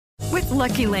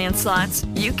Lucky Land Slots,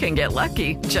 you can get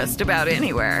lucky just about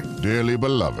anywhere. Dearly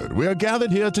beloved, we are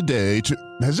gathered here today to...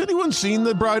 Has anyone seen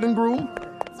the bride and groom?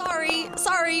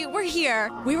 Sorry, we're here.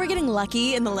 We were getting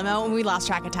lucky in the limo and we lost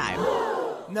track of time.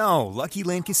 No, Lucky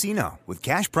Land Casino, with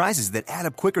cash prizes that add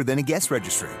up quicker than a guest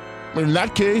registry. In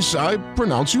that case, I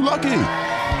pronounce you lucky.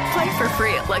 Play for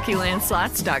free at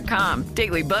LuckyLandSlots.com.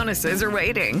 Daily bonuses are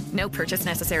waiting. No purchase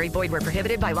necessary. Void where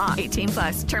prohibited by law.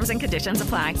 18+. Terms and conditions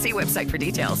apply. See website for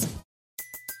details.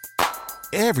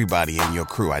 Everybody in your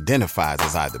crew identifies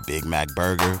as either Big Mac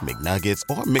Burger, McNuggets,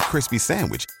 or McCrispy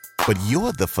Sandwich. But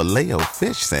you're the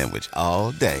Filet-O-Fish Sandwich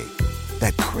all day.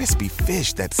 That crispy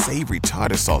fish, that savory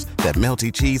tartar sauce, that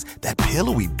melty cheese, that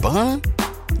pillowy bun.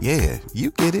 Yeah,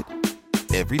 you get it.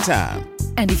 Every time.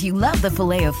 And if you love the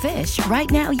Filet-O-Fish, right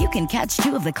now you can catch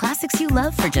two of the classics you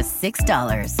love for just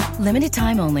 $6. Limited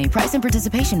time only. Price and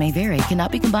participation may vary.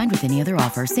 Cannot be combined with any other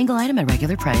offer. Single item at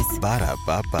regular price.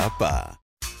 Ba-da-ba-ba-ba.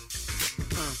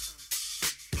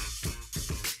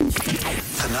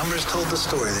 The numbers told the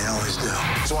story, they always do.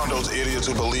 It's one of those idiots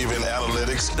who believe in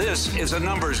analytics. This is a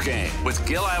numbers game with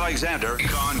Gil Alexander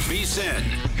on VSiN.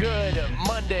 Good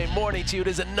Monday morning to you. It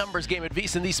is a numbers game at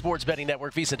VSiN, the sports betting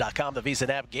network, VSiN.com, the VSiN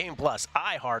app, Game Plus,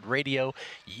 iHeartRadio,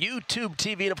 YouTube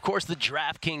TV, and of course the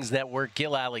DraftKings network.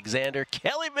 Gil Alexander,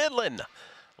 Kelly Midland,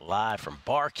 live from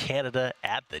Bar Canada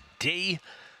at the D.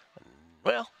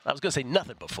 Well, I was going to say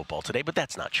nothing but football today, but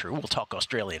that's not true. We'll talk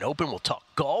Australian Open, we'll talk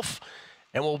golf.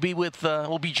 And we'll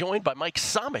be joined by Mike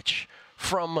Somich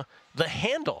from The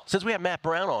Handle. Since we have Matt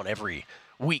Brown on every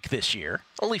week this year,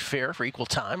 only fair for equal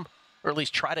time, or at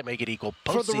least try to make it equal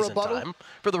postseason time.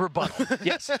 For the rebuttal.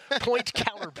 Yes, point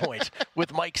counterpoint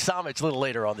with Mike Somich a little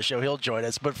later on the show. He'll join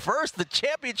us. But first, the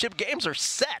championship games are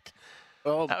set.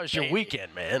 Oh, how was your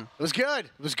weekend, man? It was good.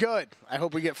 It was good. I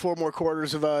hope we get 4 more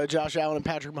quarters of Josh Allen and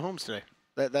Patrick Mahomes today.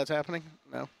 That's happening?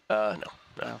 No? No.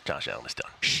 Josh Allen is done.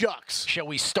 Shucks. Shall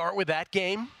we start with that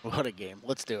game? What a game.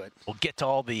 Let's do it. We'll get to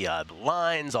all the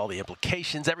lines, all the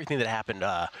implications, everything that happened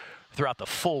throughout the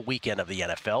full weekend of the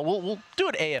NFL. We'll do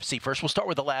it AFC first. We'll start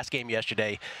with the last game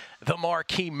yesterday, the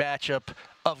marquee matchup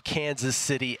of Kansas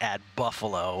City at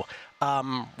Buffalo.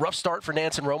 Rough start for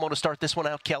Nance and Romo to start this one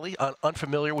out, Kelly.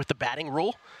 Unfamiliar with the batting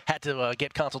rule. Had to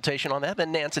get consultation on that.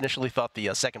 Then Nance initially thought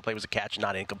the second play was a catch,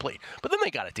 not incomplete. But then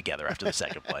they got it together after the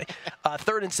second play.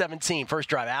 3rd and 17, first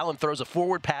drive. Allen throws a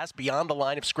forward pass beyond the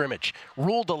line of scrimmage.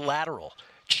 Ruled a lateral.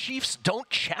 Chiefs don't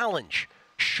challenge.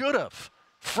 Should have.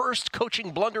 First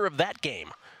coaching blunder of that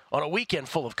game on a weekend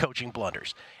full of coaching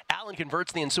blunders. Allen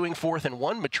converts the ensuing 4th and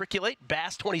 1. Matriculate.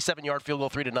 Bass 27-yard field goal,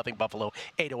 3-0 Buffalo.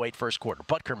 8:08 first quarter.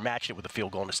 Butker matched it with a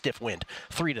field goal in a stiff wind.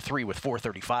 3-3 with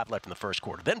 4:35 left in the first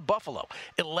quarter. Then Buffalo,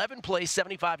 11 plays,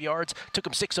 75 yards. Took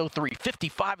them 6:03.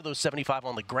 55 of those 75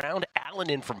 on the ground. Allen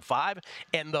in from 5.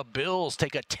 And the Bills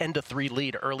take a 10-3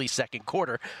 lead early second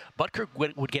quarter. Butker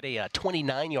would get a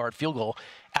 29-yard field goal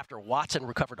after Watson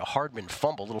recovered a Hardman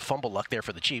fumble. Little fumble luck there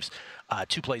for the Chiefs.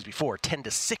 2 plays before.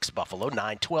 10-6 Buffalo.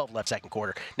 9:12 left second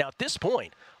quarter. Now, at this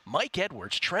point, Mike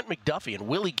Edwards, Trent McDuffie, and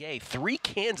Willie Gay, 3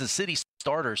 Kansas City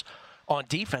starters on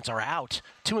defense, are out.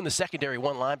 2 in the secondary,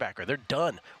 1 linebacker. They're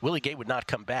done. Willie Gay would not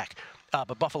come back.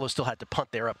 But Buffalo still had to punt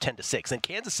there up 10-6. And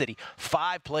Kansas City,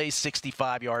 5 plays,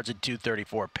 65 yards, and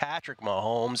 234. Patrick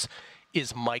Mahomes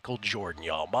is Michael Jordan,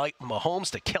 y'all. Mahomes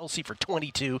to Kelsey for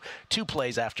 22. 2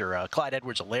 plays after Clyde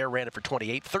Edwards-Helaire ran it for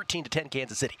 28. 13-10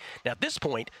 Kansas City. Now, at this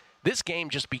point, this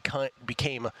game just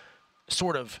became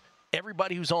sort of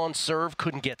everybody who's on serve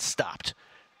couldn't get stopped.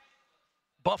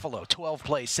 Buffalo, 12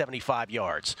 plays, 75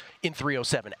 yards in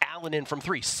 3:07. Allen in from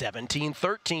 3,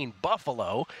 17-13.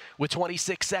 Buffalo with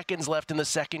 26 seconds left in the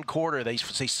second quarter. They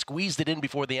squeezed it in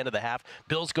before the end of the half.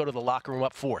 Bills go to the locker room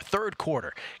up 4. Third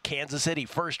quarter, Kansas City,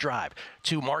 first drive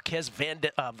to Marquez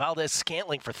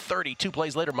Valdez-Scantling for 30. 2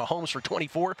 plays later, Mahomes for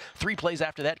 24. 3 plays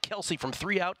after that, Kelsey from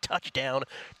 3 out, touchdown.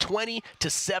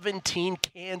 20-17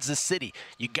 Kansas City.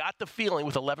 You got the feeling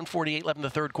with 11:48 left in the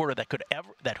third quarter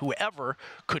that whoever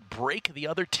could break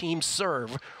the other team's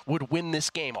serve would win this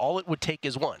game. All it would take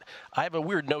is 1. I have a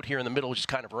weird note here in the middle, which is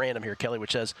kind of random here, Kelly,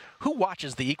 which says, who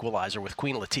watches The Equalizer with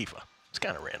Queen Latifah? It's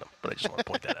kind of random, but I just want to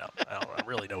point that out. I don't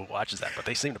really know who watches that, but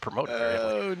they seem to promote it very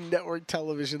heavily. Oh, network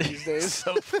television these days. It's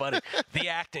so funny. The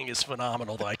acting is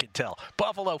phenomenal, though, I can tell.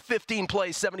 Buffalo, 15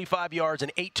 plays, 75 yards,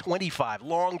 and 8:25.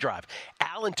 Long drive.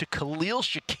 Allen to Khalil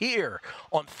Shakir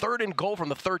on 3rd and goal from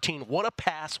the 13. What a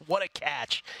pass. What a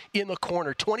catch in the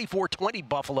corner. 24-20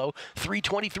 Buffalo.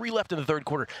 3:23 left in the third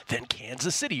quarter. Then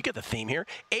Kansas City. You get the theme here.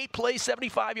 8 plays,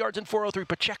 75 yards, and 4:03.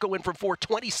 Pacheco in from 4.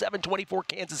 27-24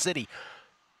 Kansas City.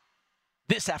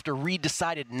 This after Reed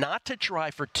decided not to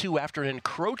try for 2 after an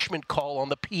encroachment call on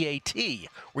the PAT.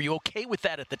 Were you okay with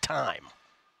that at the time?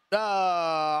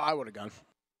 I would have gone.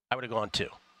 I would have gone 2.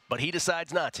 But he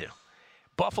decides not to.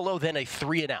 Buffalo then a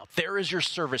 3-and-out. There is your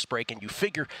service break, and you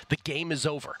figure the game is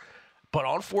over. But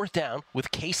on 4th down,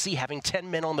 with KC having 10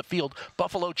 men on the field,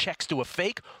 Buffalo checks to a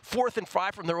fake, 4th and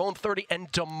 5 from their own 30, and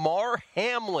Damar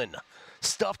Hamlin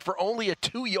stuffed for only a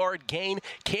 2-yard gain.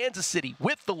 Kansas City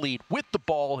with the lead, with the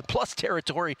ball, and plus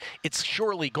territory. It's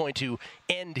surely going to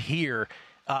end here,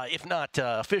 if not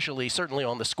officially, certainly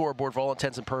on the scoreboard for all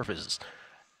intents and purposes.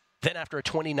 Then after a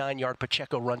 29-yard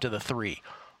Pacheco run to the 3,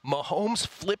 Mahomes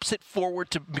flips it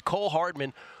forward to Mecole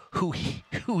Hardman,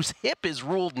 whose hip is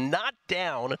ruled not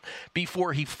down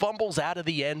before he fumbles out of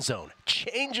the end zone.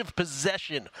 Change of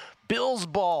possession. Bills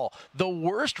ball. The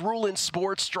worst rule in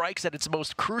sports strikes at its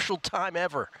most crucial time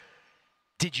ever.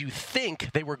 Did you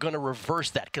think they were going to reverse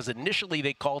that? Because initially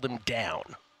they called him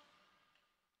down.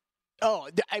 Oh,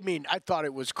 I mean, I thought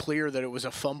it was clear that it was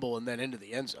a fumble and then into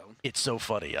the end zone. It's so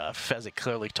funny. Fezzik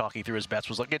clearly talking through his bets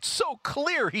was like, it's so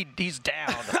clear he's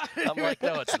down. I'm like,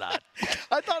 no, it's not.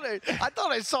 I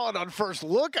thought I saw it on first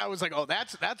look. I was like, oh,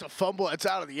 that's a fumble. It's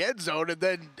out of the end zone. And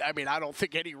then, I mean, I don't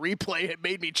think any replay had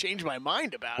made me change my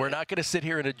mind about it. We're not going to sit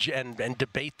here and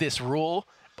debate this rule.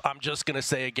 I'm just going to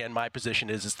say again, my position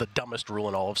is it's the dumbest rule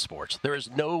in all of sports. There is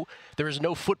no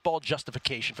football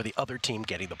justification for the other team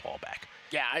getting the ball back.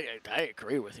 Yeah, I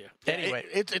agree with you. Anyway.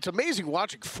 It's amazing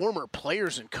watching former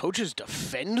players and coaches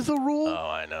defend the rule. Oh,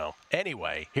 I know.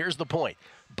 Anyway, here's the point.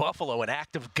 Buffalo, an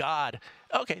act of God.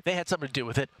 Okay, they had something to do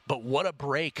with it, but what a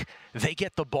break. They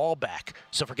get the ball back.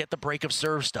 So forget the break of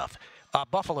serve stuff.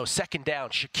 Buffalo, 2nd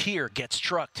down. Shakir gets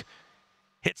trucked.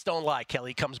 Hits don't lie,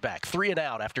 Kelly comes back.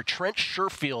 3-and-out after Trent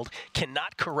Sherfield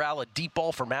cannot corral a deep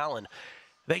ball from Allen.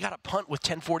 They got a punt with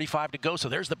 10:45 to go, so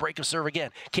there's the break of serve again.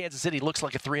 Kansas City looks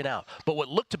like a 3-and-out. But what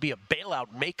looked to be a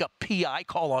bailout make-up PI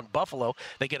call on Buffalo,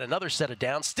 they get another set of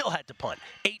downs, still had to punt.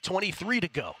 8:23 to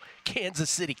go.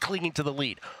 Kansas City clinging to the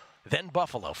lead. Then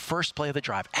Buffalo, first play of the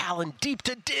drive. Allen deep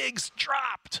to Diggs,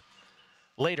 dropped.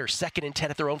 Later, 2nd and 10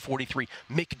 at their own 43.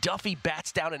 McDuffie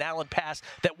bats down an Allen pass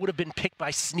that would have been picked by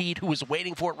Snead, who was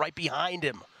waiting for it right behind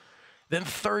him. Then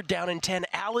 3rd down and 10,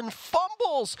 Allen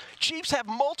fumbles. Chiefs have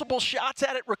multiple shots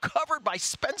at it, recovered by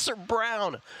Spencer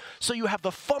Brown. So you have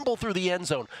the fumble through the end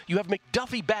zone. You have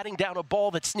McDuffie batting down a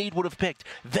ball that Snead would have picked.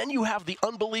 Then you have the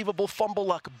unbelievable fumble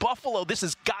luck. Buffalo, this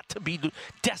has got to be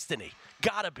destiny.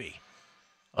 Gotta be.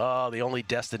 Oh, the only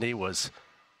destiny was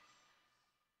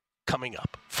coming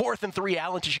up. 4th and 3,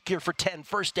 Allen to Shakir for 10,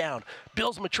 1st down.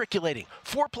 Bills matriculating.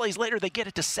 4 plays later, they get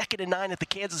it to 2nd and 9 at the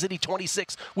Kansas City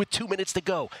 26 with 2 minutes to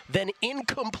go. Then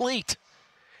incomplete.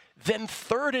 Then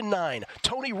 3rd and 9.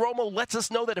 Tony Romo lets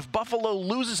us know that if Buffalo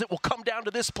loses, it will come down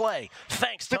to this play.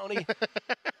 Thanks, Tony.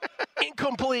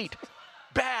 Incomplete.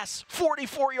 Bass,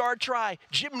 44-yard try.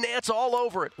 Jim Nantz all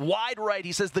over it. Wide right,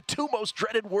 he says the 2 most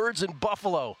dreaded words in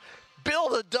Buffalo.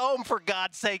 Build a dome, for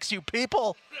God's sakes, you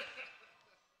people.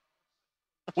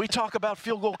 We talk about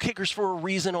field goal kickers for a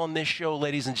reason on this show,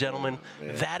 ladies and gentlemen.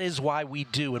 That is why we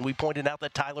do. And we pointed out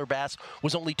that Tyler Bass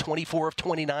was only 24 of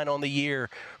 29 on the year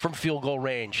from field goal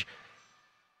range.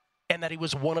 And that he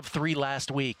was 1 of 3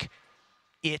 last week.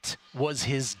 It was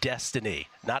his destiny.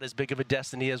 Not as big of a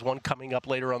destiny as one coming up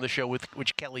later on the show,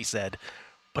 which Kelly said.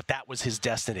 But that was his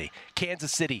destiny.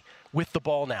 Kansas City with the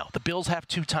ball now. The Bills have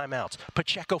 2 timeouts.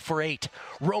 Pacheco for 8.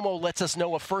 Romo lets us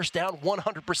know a 1st down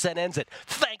 100% ends it.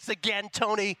 Thanks again,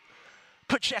 Tony.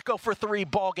 Pacheco for 3.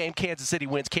 Ball game. Kansas City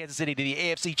wins. Kansas City to the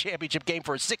AFC Championship game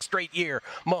for a 6th straight year.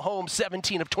 Mahomes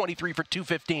 17 of 23 for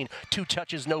 215. 2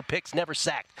 touches, no picks, never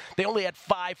sacked. They only had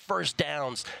 5 first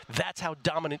downs. That's how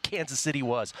dominant Kansas City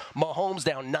was. Mahomes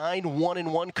down 9,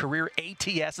 1-1 career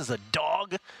ATS as a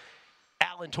dog.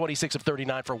 Allen, 26 of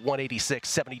 39 for 186,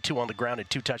 72 on the ground, and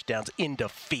 2 touchdowns in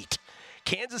defeat.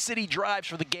 Kansas City drives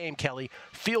for the game, Kelly.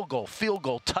 Field goal,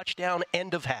 touchdown,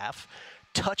 end of half.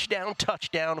 Touchdown,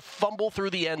 fumble through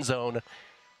the end zone.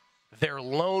 Their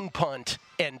lone punt,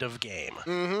 end of game.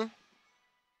 Mm-hmm.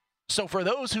 So for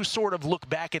those who sort of look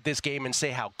back at this game and say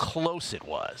how close it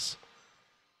was,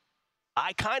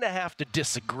 I kind of have to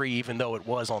disagree, even though it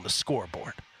was on the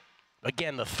scoreboard.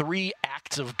 Again, the 3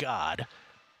 acts of God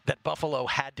that Buffalo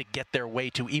had to get their way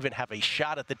to even have a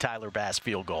shot at the Tyler Bass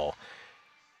field goal.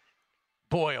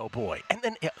 Boy, oh boy. And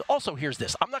then also here's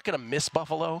this. I'm not going to miss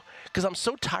Buffalo because I'm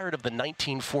so tired of the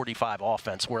 1945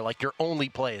 offense where like your only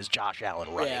play is Josh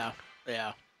Allen running.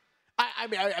 Yeah. I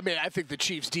mean, I think the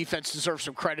Chiefs' defense deserves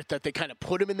some credit that they kind of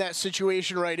put him in that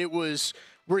situation, right? It was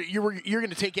where you're going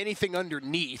to take anything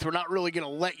underneath. We're not really going to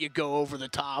let you go over the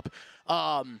top.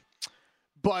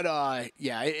 But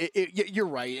you're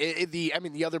right. The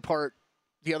other part,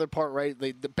 right?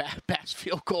 The Bass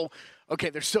field goal. Okay,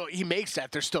 he makes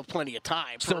that. There's still plenty of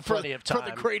time. Plenty of time for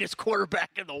the greatest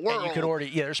quarterback in the world. And you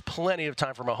could there's plenty of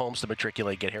time for Mahomes to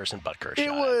maturate, get Harrison Butker.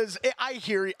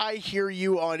 I hear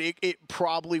you on it. It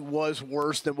probably was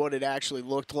worse than what it actually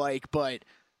looked like, but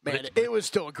man, it was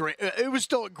still a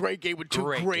great game with two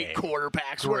great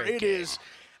quarterbacks.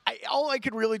 All I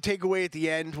could really take away at the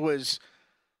end was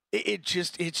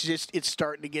it's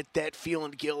starting to get that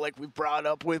feeling, Gil, like we've brought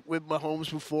up with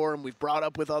Mahomes before, and we've brought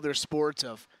up with other sports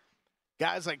of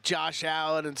guys like Josh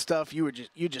Allen and stuff. You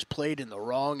just played in the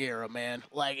wrong era, man.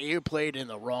 Like, you played in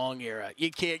the wrong era. You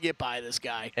can't get by this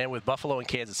guy. And with Buffalo and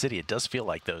Kansas City, it does feel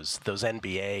like those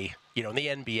NBA. In the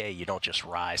NBA, you don't just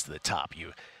rise to the top.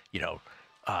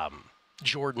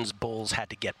 Jordan's Bulls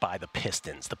had to get by the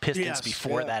Pistons. The Pistons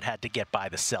before that had to get by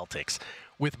the Celtics.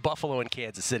 With Buffalo and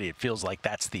Kansas City, it feels like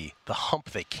that's the hump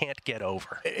they can't get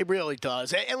over. It really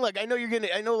does. And look, I know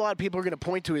a lot of people are gonna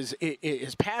point to his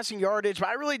passing yardage, but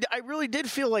I really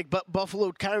did feel like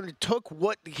Buffalo kind of took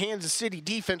what the Kansas City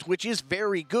defense, which is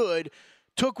very good,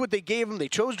 took what they gave them. They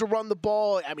chose to run the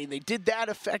ball. I mean, they did that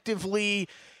effectively.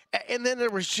 And then there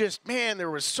was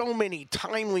so many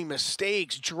timely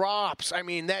mistakes, drops. I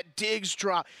mean, that Diggs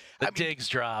drop. Diggs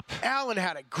drop. Allen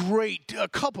had a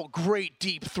couple great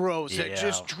deep throws that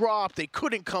just dropped. They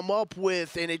couldn't come up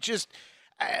with, and it just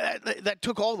that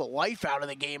took all the life out of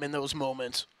the game in those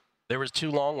moments. There was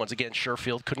two long ones. Again,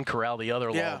 Sherfield couldn't corral the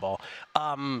other long ball.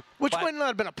 Which might not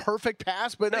have been a perfect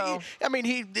pass, but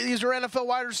these are NFL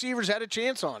wide receivers, had a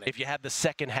chance on it. If you had the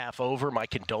second half over, my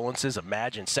condolences.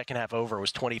 Imagine second half over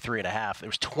was 23.5. There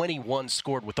was 21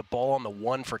 scored with the ball on the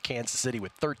 1 for Kansas City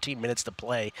with 13 minutes to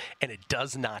play, and it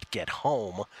does not get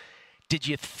home. Did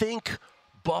you think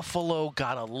Buffalo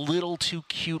got a little too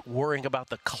cute worrying about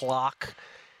the clock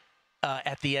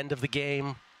at the end of the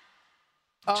game?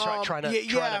 Trying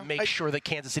to make sure that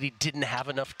Kansas City didn't have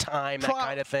enough time, that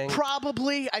kind of thing.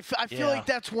 Probably, I feel like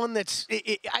that's one that's.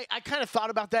 I kind of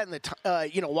thought about that in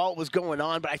the while it was going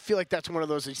on, but I feel like that's one of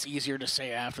those that's easier to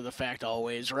say after the fact,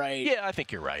 always, right? Yeah, I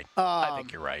think you're right. I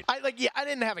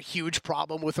didn't have a huge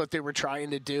problem with what they were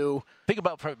trying to do.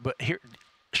 But here.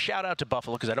 Shout out to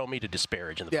Buffalo, because I don't mean to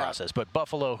disparage in the process, but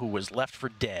Buffalo, who was left for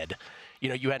dead,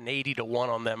 you had an 80-1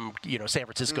 on them. San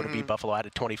Francisco to beat Buffalo had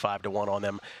a 25-1 on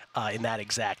them in that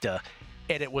exacta,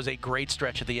 and it was a great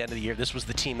stretch at the end of the year. This was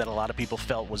the team that a lot of people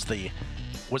felt was the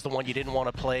one you didn't want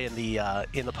to play in the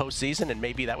postseason, and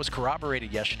maybe that was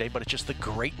corroborated yesterday. But it's just the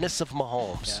greatness of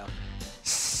Mahomes.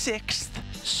 6th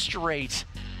straight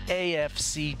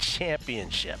AFC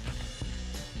championship.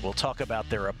 We'll talk about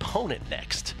their opponent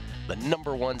next. The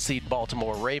number 1 seed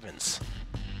Baltimore Ravens,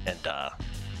 and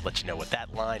let you know what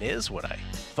that line is, what I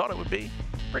thought it would be,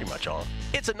 pretty much on.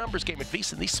 It's a numbers game at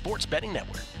VSiN, the Sports Betting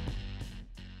Network.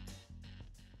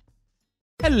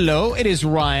 Hello, it is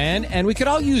Ryan, and we could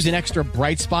all use an extra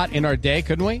bright spot in our day,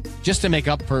 couldn't we? Just to make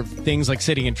up for things like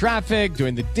sitting in traffic,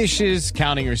 doing the dishes,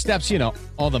 counting your steps,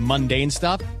 all the mundane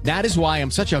stuff. That is why I'm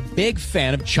such a big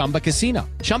fan of Chumba Casino.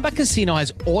 Chumba Casino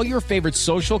has all your favorite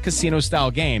social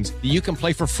casino-style games that you can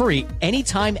play for free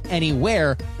anytime,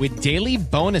 anywhere with daily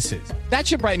bonuses. That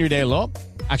should brighten your day a little.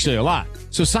 Actually, a lot.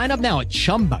 So sign up now at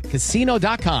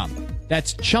ChumbaCasino.com.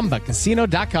 That's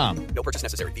ChumbaCasino.com. No purchase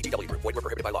necessary. VGW Group. Void where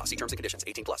prohibited by law. See terms and conditions.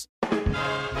 18+.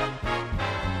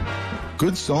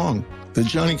 Good song. The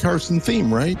Johnny Carson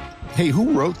theme, right? Hey,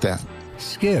 who wrote that?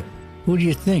 Skip. Who do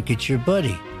you think? It's your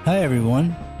buddy. Hi,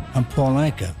 everyone. I'm Paul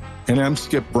Anka. And I'm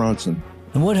Skip Bronson.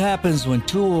 And what happens when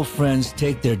two old friends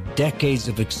take their decades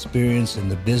of experience in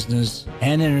the business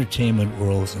and entertainment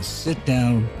worlds and sit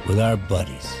down with our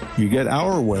buddies? You get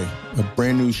Our Way, a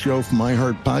brand new show from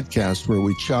iHeart Podcast where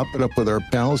we chop it up with our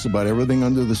pals about everything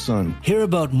under the sun. Hear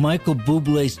about Michael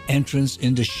Bublé's entrance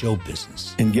into show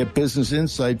business. And get business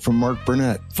insight from Mark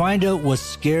Burnett. Find out what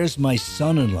scares my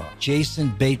son-in-law,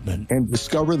 Jason Bateman. And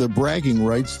discover the bragging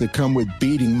rights that come with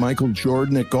beating Michael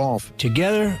Jordan at golf.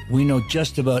 Together, we know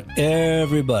just about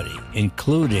everybody,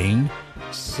 including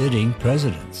sitting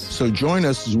presidents. So join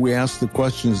us as we ask the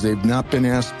questions they've not been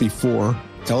asked before,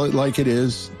 tell it like it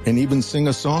is, and even sing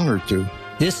a song or two.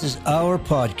 This is our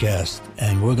podcast,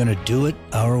 and we're going to do it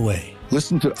our way.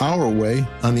 Listen to Our Way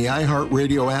on the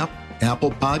iHeartRadio app,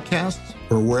 Apple Podcasts,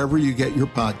 or wherever you get your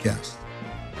podcasts.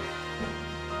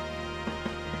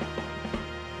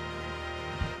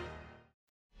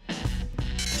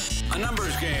 A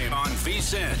numbers game on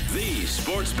VSiN, the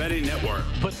sports betting network.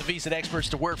 Put the VSiN experts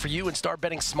to work for you and start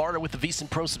betting smarter with the VSiN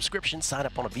Pro subscription. Sign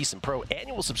up on a VSiN Pro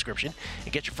annual subscription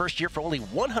and get your first year for only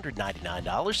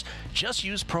 $199. Just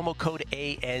use promo code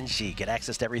ANG. Get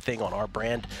access to everything on our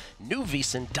brand new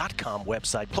VSiN.com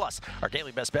website. Plus, our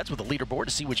daily best bets with a leaderboard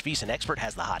to see which VSiN expert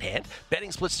has the hot hand.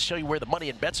 Betting splits to show you where the money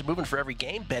and bets are moving for every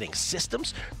game. Betting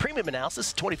systems, premium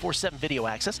analysis, 24/7 video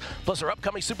access. Plus, our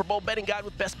upcoming Super Bowl betting guide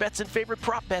with best bets and favorite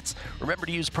prop bets. Remember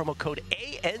to use promo code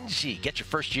ANG. Get your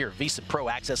first year of VSiN Pro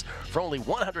access for only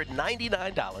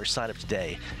 $199. Sign up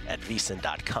today at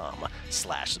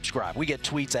VSiN.com/subscribe. We get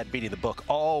tweets at Beating the Book.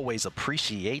 Always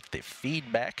appreciate the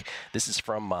feedback. This is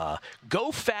from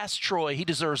Go Fast Troy. He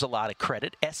deserves a lot of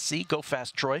credit. SC, Go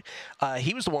Fast Troy.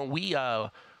 He was the one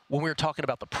when we were talking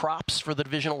about the props for the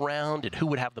divisional round and who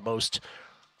would have the most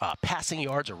passing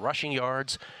yards or rushing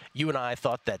yards. You and I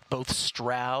thought that both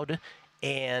Stroud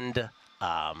and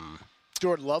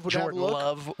Jordan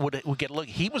Love would get a look.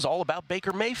 He was all about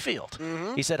Baker Mayfield.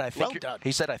 Mm-hmm. He said, I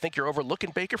think you're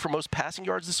overlooking Baker for most passing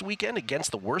yards this weekend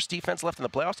against the worst defense left in the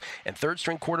playoffs, and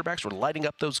third-string quarterbacks were lighting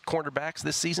up those cornerbacks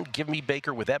this season. Give me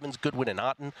Baker with Evans, Goodwin, and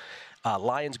Otten.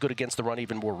 Lions good against the run,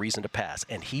 even more reason to pass.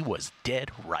 And he was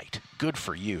dead right. Good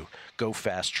for you. Go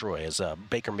Fast Troy as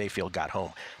Baker Mayfield got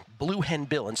home. Blue Hen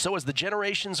Bill. And so as the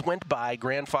generations went by,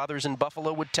 grandfathers in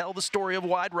Buffalo would tell the story of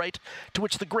wide right, to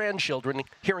which the grandchildren,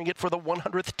 hearing it for the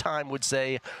 100th time, would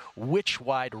say, which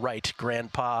wide right,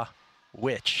 Grandpa?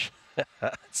 Which?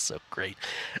 That's so great.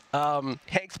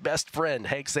 Hank's best friend,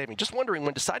 Hank Saving. Just wondering,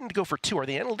 when deciding to go for 2, are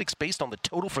the analytics based on the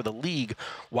total for the league?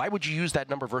 Why would you use that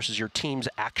number versus your team's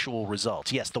actual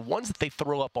results? Yes, the ones that they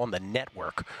throw up on the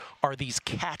network are these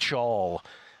catch-all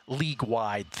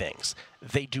league-wide things.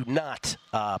 They do not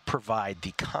provide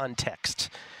the context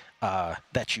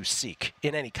that you seek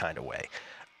in any kind of way.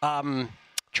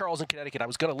 Charles in Connecticut, I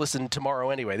was going to listen tomorrow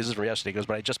anyway. This is from yesterday. He goes,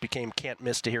 but I just became can't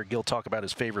miss to hear Gil talk about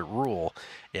his favorite rule.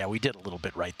 Yeah, we did a little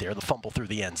bit right there, the fumble through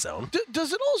the end zone.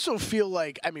 Does it also feel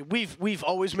like, I mean, we've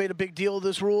always made a big deal of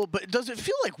this rule, but does it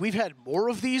feel like we've had more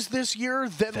of these this year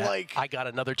than I got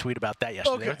another tweet about that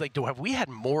yesterday. Okay. I was like, have we had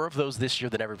more of those this year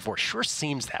than ever before? Sure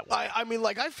seems that way. I mean,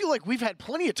 I feel like we've had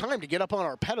plenty of time to get up on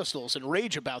our pedestals and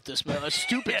rage about this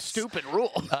stupid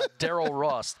rule. Daryl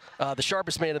Ross, the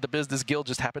sharpest man in the business. Gil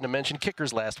just happened to mention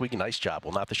kickers last week. Nice job.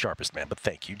 Well, not the sharpest man, but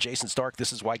thank you. Jason Stark,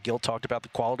 this is why Gil talked about the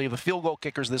quality of the field goal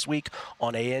kickers this week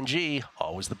on ANG.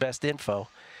 Always the best info.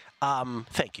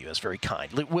 Thank you. That's very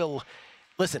kind.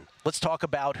 Listen, let's talk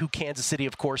about who Kansas City,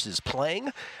 of course, is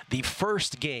playing. The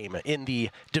first game in the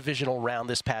divisional round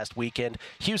this past weekend,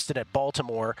 Houston at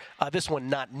Baltimore. This one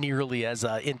not nearly as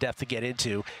in-depth to get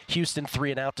into. Houston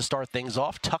 3-and-out to start things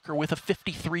off. Tucker with a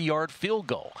 53-yard field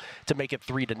goal to make it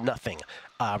 3-0.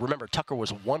 Remember, Tucker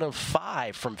was 1 of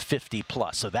 5 from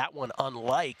 50+. So that one,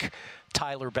 unlike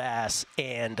Tyler Bass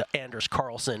and Anders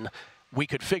Carlson, we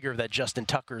could figure that Justin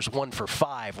Tucker's 1 for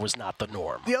 5 was not the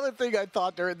norm. The other thing I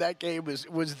thought during that game was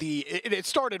it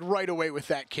started right away with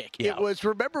that kick. Yeah. It was,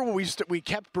 remember when we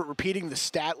kept repeating the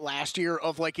stat last year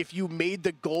of if you made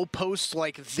the goalposts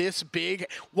this big,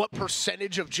 what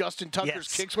percentage of Justin Tucker's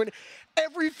kicks win?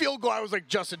 Every field goal, I was like,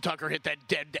 Justin Tucker hit that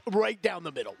dead right down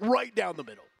the middle.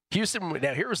 Houston.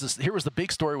 Now here was the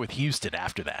big story with Houston.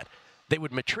 After that, they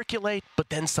would matriculate, but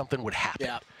then something would happen.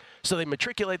 Yeah. So they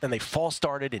matriculate, then they false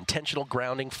started, intentional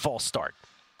grounding, false start.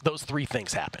 Those 3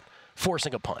 things happen,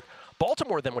 forcing a punt.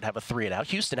 Baltimore then would have a 3-and-out.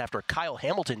 Houston, after Kyle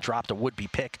Hamilton dropped a would-be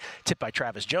pick tipped by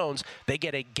Travis Jones, they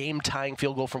get a game-tying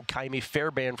field goal from Kaimi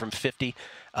Fairbairn from 50.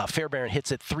 Fairbairn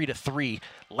hits it 3-3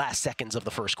 last seconds of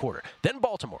the first quarter. Then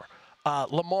Baltimore,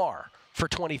 Lamar for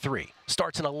 23.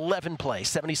 Starts an 11-play,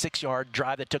 76-yard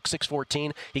drive that took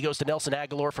 6:14. He goes to Nelson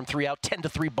Aguilar from 3 out,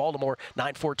 10-3 Baltimore,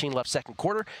 9:14 left second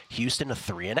quarter. Houston a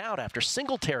 3-and-out after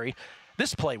Singletary.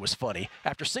 This play was funny.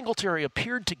 After Singletary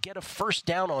appeared to get a first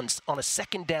down on a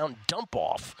second down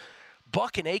dump-off,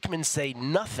 Buck and Aikman say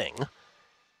nothing.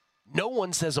 No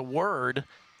one says a word.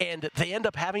 And they end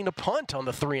up having to punt on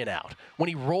the 3-and-out when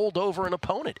he rolled over an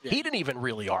opponent. Yeah. He didn't even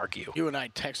really argue. You and I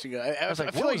texting. I was like,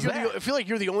 I feel like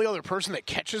you're the only other person that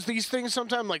catches these things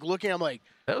sometimes. Looking, I'm like,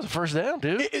 that was a first down,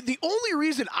 dude. The only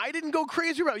reason I didn't go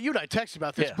crazy about you and I texted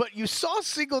about this, but you saw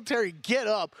Singletary get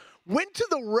up, went to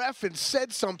the ref and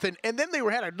said something, and then they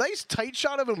had a nice tight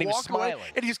shot of him walk away,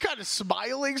 and he's kind of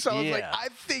smiling. So I was like, I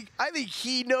think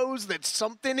he knows that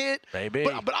something hit. Maybe.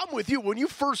 But I'm with you. When you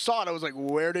first saw it, I was like,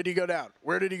 where did he go down?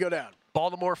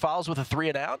 Baltimore fouls with a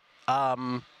 3-and-out.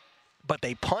 but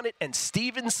they punt it, and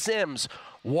Steven Sims,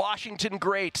 Washington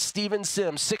great, Steven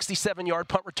Sims, 67-yard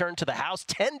punt return to the house,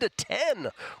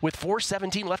 10-10 with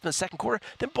 4:17 left in the second quarter.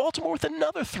 Then Baltimore with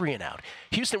another 3-and-out.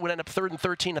 Houston would end up 3rd and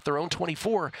 13 at their own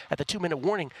 24 at the 2-minute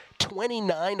warning,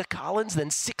 29 to Collins,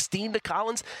 then 16 to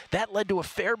Collins. That led to a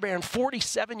Fairbairn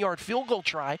 47-yard field goal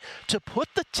try to put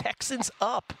the Texans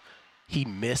up. He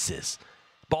misses.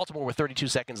 Baltimore with 32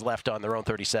 seconds left on their own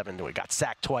 37. We got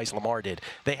sacked twice. Lamar did.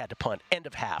 They had to punt. End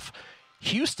of half.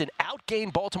 Houston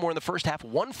outgained Baltimore in the first half,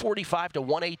 145 to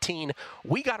 118.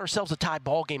 We got ourselves a tie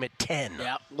ball game at 10.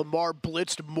 Yeah, Lamar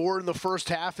blitzed more in the first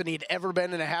half than he'd ever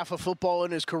been in a half of football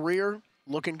in his career.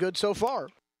 Looking good so far.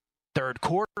 Third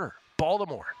quarter,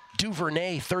 Baltimore.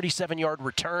 Duvernay, 37-yard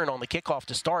return on the kickoff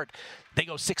to start. They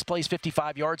go 6 plays,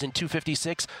 55 yards, and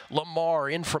 2:56. Lamar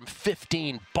in from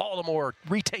 15. Baltimore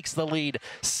retakes the lead,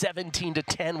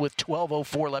 17-10 with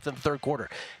 12:04 left in the third quarter.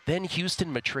 Then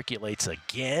Houston matriculates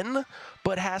again,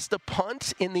 but has to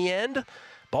punt in the end.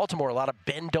 Baltimore, a lot of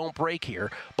bend, don't break here.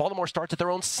 Baltimore starts at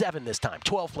their own 7 this time.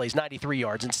 12 plays, 93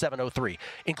 yards, and 7:03,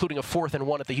 including a 4th and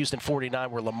 1 at the Houston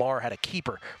 49 where Lamar had a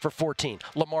keeper for 14.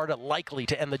 Lamar likely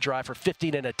to end the drive for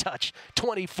 15 and a touch.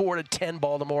 24-10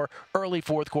 Baltimore, early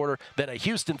fourth quarter, then a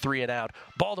Houston 3-and-out.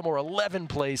 Baltimore 11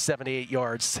 plays, 78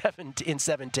 yards,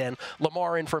 7-10.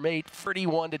 Lamar in from 8,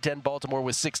 31-10 Baltimore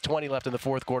with 6:20 left in the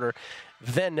fourth quarter.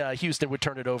 Then Houston would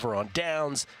turn it over on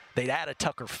downs. They'd add a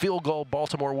Tucker field goal.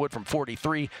 Baltimore would from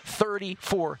 43,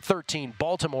 34-13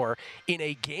 Baltimore in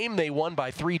a game they won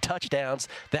by 3 touchdowns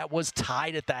that was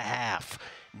tied at the half.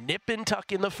 Nip and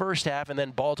tuck in the first half, and then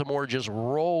Baltimore just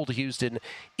rolled Houston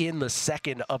in the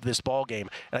second of this ball game.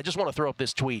 And I just want to throw up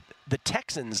this tweet. The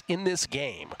Texans in this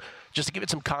game, just to give it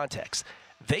some context,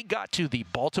 they got to the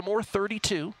Baltimore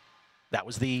 32. That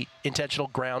was the intentional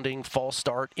grounding, false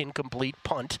start, incomplete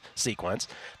punt sequence.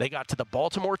 They got to the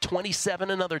Baltimore 27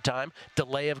 another time.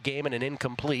 Delay of game and an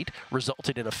incomplete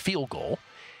resulted in a field goal.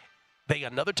 They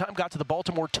another time got to the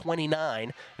Baltimore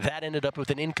 29. That ended up with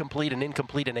an incomplete,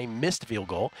 and a missed field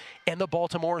goal. And the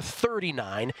Baltimore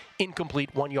 39,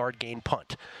 incomplete 1-yard gain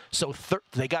punt. So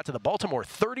they got to the Baltimore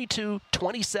 32,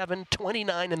 27,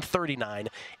 29, and 39,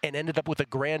 and ended up with a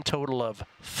grand total of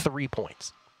 3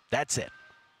 points. That's it.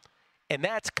 And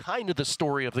that's kind of the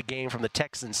story of the game from the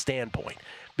Texans' standpoint,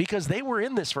 because they were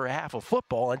in this for a half of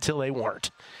football until they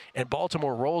weren't. And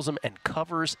Baltimore rolls them and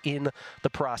covers in the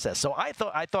process. So I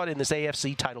thought in this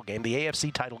AFC title game, the AFC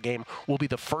title game will be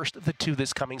the first of the 2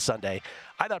 this coming Sunday.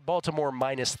 I thought Baltimore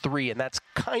 -3, and that's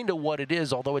kind of what it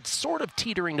is, although it's sort of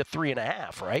teetering to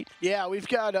 3.5, right? Yeah, we've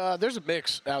got, there's a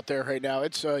mix out there right now.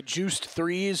 It's juiced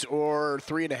 3s or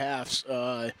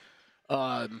 3.5s.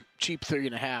 Cheap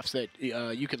 3.5s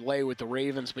that you could lay with the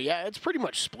Ravens. But, yeah, it's pretty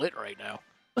much split right now.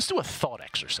 Let's do a thought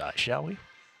exercise, shall we?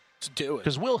 Let's do it.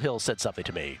 Because Will Hill said something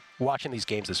to me watching these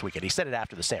games this weekend. He said it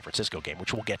after the San Francisco game,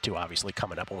 which we'll get to, obviously,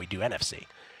 coming up when we do NFC.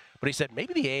 But he said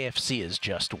maybe the AFC is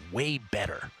just way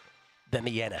better than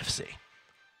the NFC.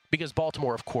 Because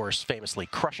Baltimore, of course, famously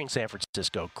crushing San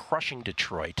Francisco, crushing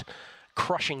Detroit,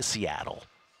 crushing Seattle.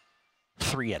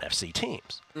 3 NFC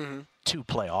teams, 2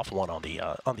 playoff, 1 on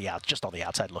the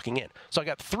outside looking in. So I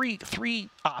got three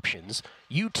options.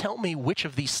 You tell me which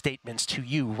of these statements to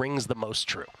you rings the most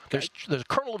true. There's a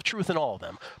kernel of truth in all of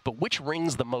them, but which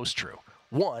rings the most true?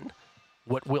 1,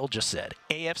 what Will just said.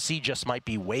 AFC just might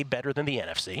be way better than the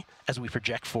NFC as we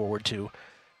project forward to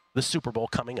the Super Bowl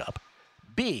coming up.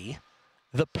 B,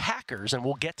 the Packers, and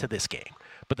we'll get to this game,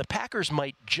 but the Packers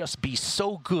might just be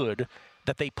so good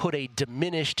that they put a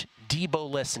diminished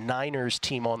Debo-less Niners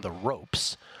team on the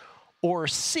ropes. Or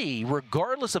C,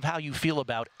 regardless of how you feel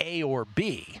about A or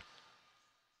B,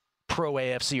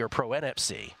 pro-AFC or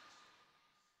pro-NFC,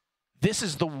 this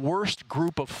is the worst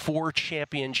group of 4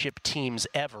 championship teams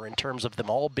ever in terms of them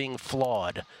all being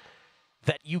flawed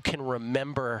that you can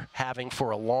remember having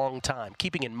for a long time,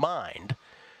 keeping in mind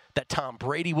that Tom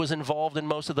Brady was involved in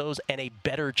most of those and a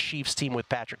better Chiefs team with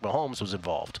Patrick Mahomes was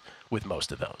involved with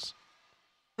most of those.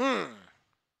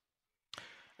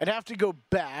 I'd have to go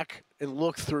back and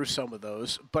look through some of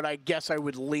those, but I guess I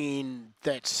would lean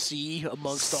that C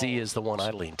amongst all. C is the one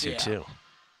I lean to, too.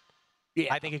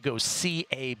 Yeah. I think it goes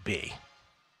C-A-B.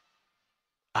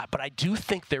 But I do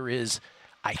think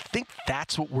I think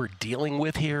that's what we're dealing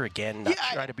with here. Again, not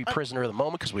trying to be prisoner of the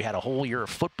moment because we had a whole year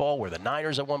of football where the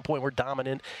Niners at one point were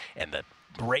dominant and the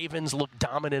Ravens looked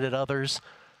dominant at others.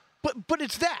 But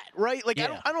it's that, right? Like,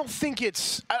 I don't think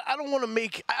it's – I don't want to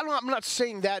make – I'm not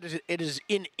saying that it is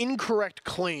an incorrect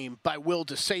claim by Will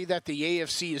to say that the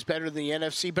AFC is better than the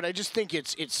NFC, but I just think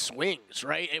it swings,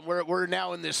 right? And we're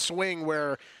now in this swing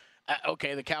where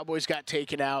Okay, the Cowboys got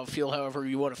taken out. Feel however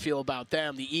you want to feel about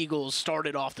them. The Eagles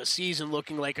started off the season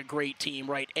looking like a great team,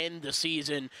 right? End the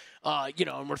season,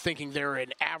 and we're thinking they're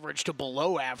an average to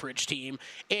below average team.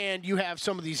 And you have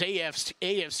some of these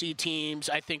AFC teams,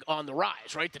 I think, on the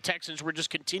rise, right? The Texans were just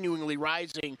continually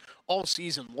rising all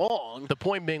season long. The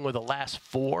point being with the last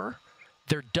four,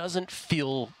 there doesn't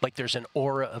feel like there's an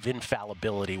aura of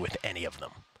infallibility with any of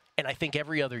them. And I think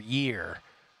every other year,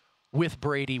 with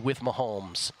Brady, with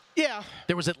Mahomes,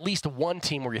 there was at least one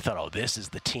team where you thought, oh, this is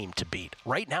the team to beat.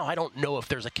 Right now, I don't know if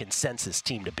there's a consensus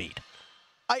team to beat.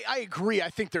 I agree. I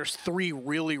think there's three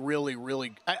really, really,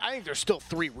 really. I think there's still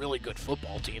three really good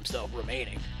football teams though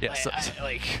remaining. Yeah,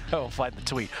 I won't find the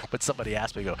tweet, but somebody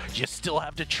asked me, "Do you still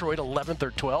have Detroit 11th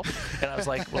or 12th?" And I was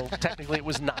like, "Well, technically it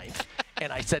was 9th."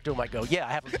 And I said to him, "I go, yeah,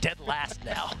 I have them dead last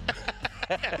now."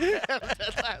 I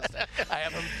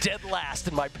have them dead last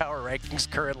in my power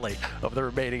rankings currently of the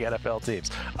remaining NFL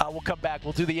teams. We'll come back.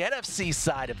 We'll do the NFC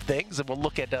side of things, and we'll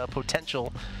look at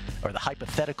potential or the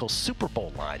hypothetical Super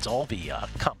Bowl lines, all the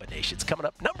combinations coming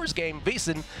up. Numbers Game,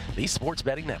 VSiN, the Sports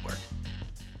Betting Network.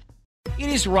 It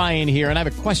is Ryan here, and I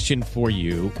have a question for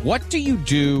you. What do you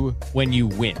do when you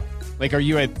win? Like, are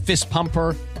you a fist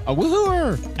pumper, a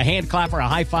woohooer, a hand clapper, a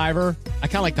high fiver? I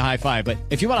kind of like the high five, but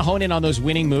if you want to hone in on those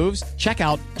winning moves, check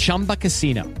out Chumba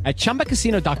Casino. At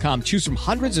ChumbaCasino.com, choose from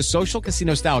hundreds of social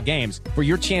casino-style games for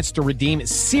your chance to redeem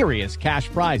serious cash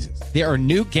prizes. There are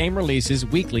new game releases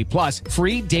weekly, plus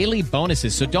free daily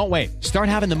bonuses. So don't wait. Start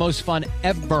having the most fun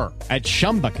ever at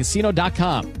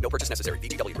ChumbaCasino.com. No purchase necessary.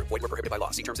 VGW. Void where prohibited by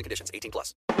law. See terms and conditions.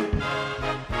 18+.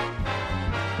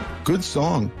 Good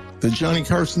song. The Johnny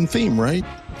Carson theme, right?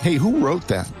 Hey, who wrote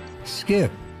that?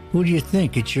 Skip, who do you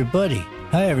think? It's your buddy.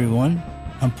 Hi, everyone.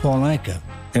 I'm Paul Anka.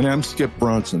 And I'm Skip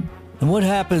Bronson. And what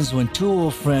happens when two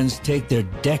old friends take their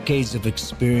decades of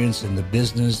experience in the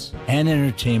business and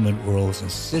entertainment worlds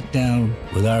and sit down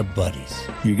with our buddies?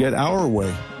 You get Our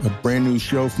Way, a brand new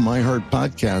show from iHeart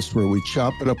Podcast where we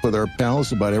chop it up with our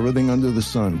pals about everything under the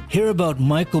sun. Hear about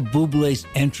Michael Bublé's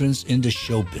entrance into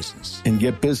show business. And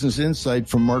get business insight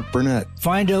from Mark Burnett.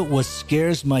 Find out what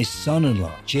scares my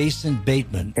son-in-law, Jason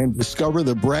Bateman. And discover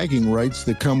the bragging rights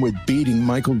that come with beating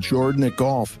Michael Jordan at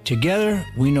golf. Together,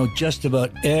 we know just about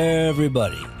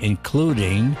everybody,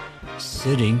 including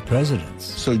sitting presidents.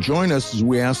 So join us as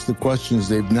we ask the questions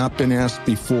they've not been asked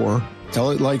before,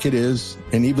 tell it like it is,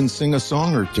 and even sing a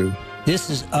song or two. This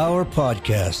is our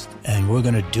podcast, and we're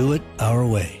going to do it our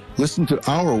way. Listen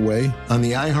to Our Way on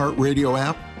the iHeartRadio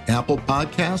app, Apple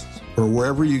Podcasts, or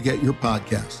wherever you get your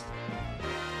podcasts.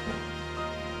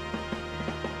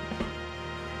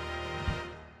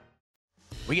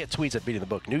 We get tweets at Beating the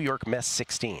Book. New York Mess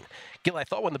 16. Gil, I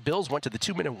thought when the Bills went to the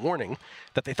 2-minute warning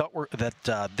that they thought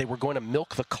they were going to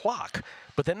milk the clock,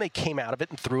 but then they came out of it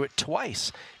and threw it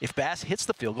twice. If Bass hits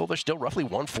the field goal, there's still roughly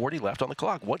 1:40 left on the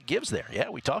clock. What gives there? Yeah,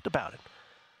 we talked about it.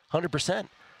 100%.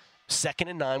 2nd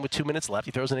and 9 with 2 minutes left.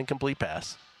 He throws an incomplete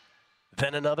pass.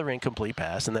 Then another incomplete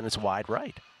pass, and then it's wide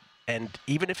right. And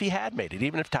even if he had made it,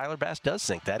 even if Tyler Bass does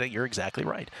sink that, you're exactly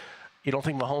right. You don't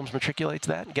think Mahomes matriculates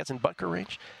that and gets in bunker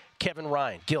range? Kevin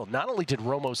Ryan, Gil, not only did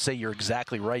Romo say you're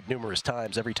exactly right numerous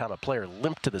times every time a player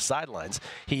limped to the sidelines,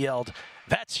 he yelled,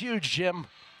 "That's huge, Jim.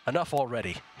 Enough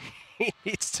already." He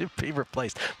needs to be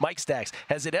replaced. Mike Stacks,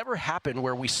 has it ever happened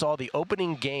where we saw the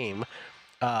opening game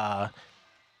to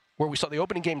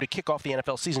kick off the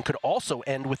NFL season could also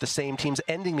end with the same teams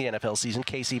ending the NFL season,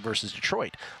 KC versus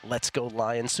Detroit? Let's go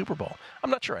Lions Super Bowl.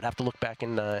 I'm not sure. I'd have to look back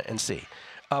and see.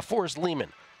 Forrest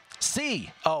Lehman. C.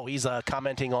 Oh, he's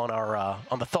commenting on our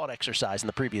on the thought exercise in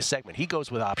the previous segment. He goes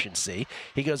with option C.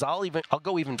 He goes, I'll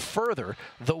go even further.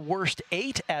 The worst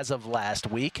 8 as of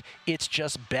last week. It's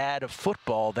just bad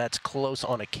football that's close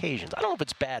on occasions. I don't know if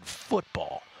it's bad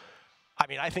football. I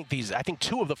mean, I think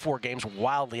 2 of the 4 games were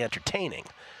wildly entertaining.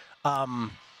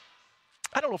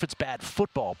 I don't know if it's bad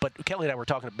football, but Kelly and I were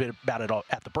talking a bit about it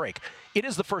at the break. It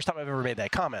is the first time I've ever made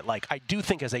that comment. Like, I do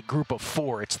think as a group of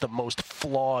 4, it's the most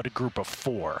flawed group of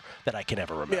 4 that I can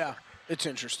ever remember. Yeah, it's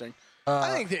interesting.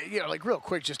 I think that, like real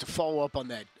quick, just to follow up on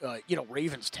that,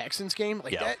 Ravens-Texans game,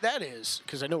 that is,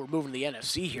 because I know we're moving to the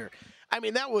NFC here. I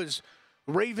mean, that was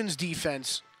Ravens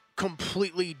defense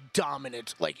completely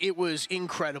dominant. Like, it was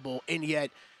incredible, and yet,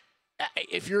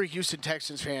 if you're a Houston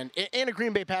Texans fan and a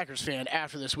Green Bay Packers fan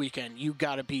after this weekend, you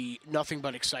got to be nothing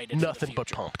but excited. Nothing but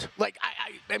pumped. Like,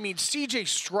 I mean, C.J.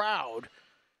 Stroud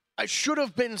should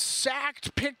have been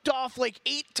sacked, picked off like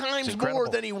 8 times more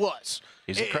than he was.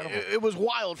 He's incredible. It was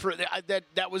wild for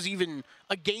that was even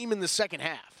a game in the second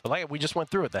half. Like we just went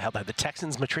through it. The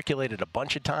Texans matriculated a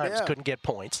bunch of times, couldn't get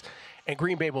points. And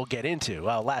Green Bay will get into,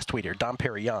 last tweet here, Dom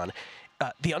Perignon.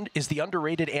 is the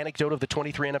underrated anecdote of the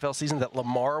 23 NFL season that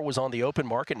Lamar was on the open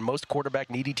market and most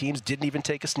quarterback-needy teams didn't even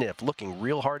take a sniff. Looking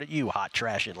real hard at you, hot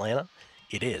trash Atlanta.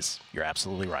 It is. You're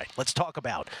absolutely right. Let's talk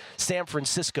about San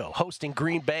Francisco hosting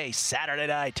Green Bay Saturday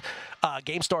night.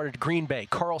 Game started Green Bay.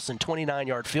 Carlson,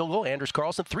 29-yard field goal. Anders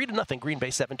Carlson, 3-0. Green Bay,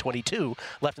 7:22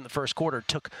 left in the first quarter.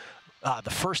 Took the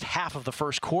first half of the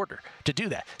first quarter to do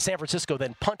that. San Francisco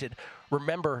then punted.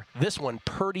 Remember this one,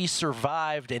 Purdy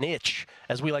survived an itch,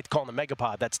 as we like to call in the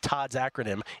Megapod. That's Todd's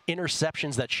acronym.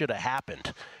 Interceptions that should have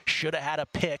happened. Should have had a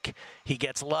pick. He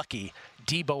gets lucky.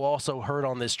 Debo also hurt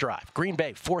on this drive. Green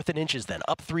Bay, 4th and inches then,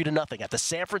 up 3-0 at the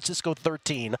San Francisco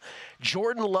 13.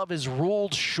 Jordan Love is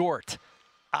ruled short.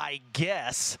 I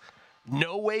guess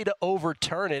no way to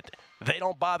overturn it. They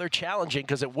don't bother challenging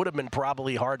because it would have been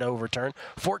probably hard to overturn.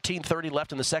 14:30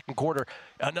 left in the second quarter.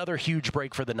 Another huge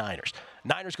break for the Niners.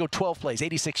 Niners go 12 plays,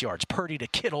 86 yards. Purdy to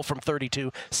Kittle from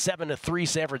 32. 7-3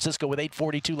 San Francisco with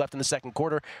 8:42 left in the second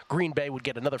quarter. Green Bay would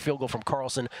get another field goal from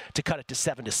Carlson to cut it to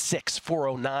 7-6.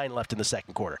 4:09 left in the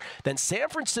second quarter. Then San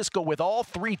Francisco with all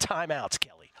 3 timeouts,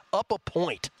 Kelly, up a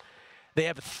point. They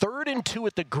have 3rd and 2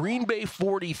 at the Green Bay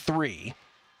 43.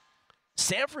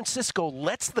 San Francisco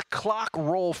lets the clock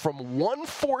roll from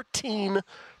 1:14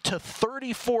 to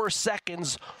 34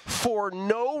 seconds for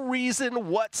no reason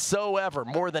whatsoever.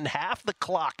 More than half the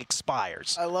clock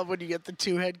expires. I love when you get the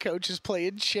 2 head coaches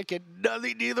playing chicken.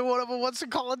 Neither one of them wants to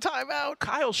call a timeout.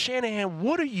 Kyle Shanahan,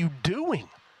 what are you doing?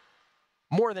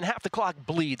 More than half the clock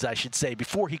bleeds, I should say,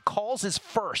 before he calls his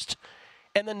first.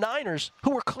 And the Niners,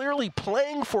 who were clearly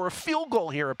playing for a field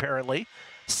goal here apparently,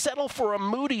 settle for a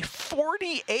moody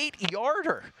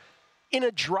 48-yarder in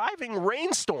a driving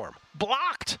rainstorm.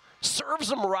 Blocked. Serves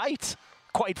them right,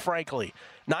 quite frankly.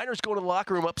 Niners go to the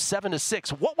locker room up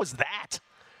 7-6. What was that?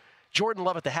 Jordan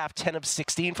Love at the half, 10 of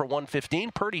 16 for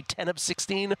 115. Purdy, 10 of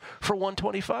 16 for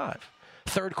 125.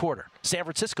 Third quarter, San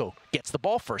Francisco gets the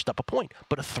ball first, up a point,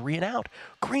 but a 3-and-out.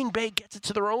 Green Bay gets it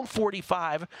to their own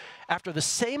 45 after the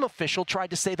same official tried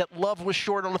to say that Love was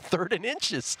short on a 3rd and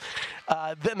inches.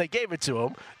 Then they gave it to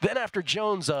him. Then after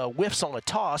Jones whiffs on a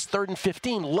toss, 3rd and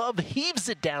 15, Love heaves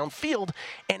it downfield,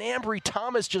 and Ambry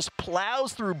Thomas just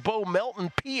plows through Bo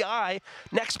Melton, PI.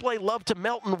 Next play, Love to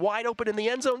Melton, wide open in the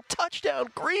end zone. Touchdown.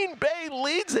 Green Bay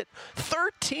leads it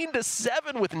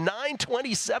 13-7 with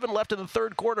 9:27 left in the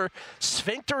third quarter.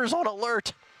 Sphincters on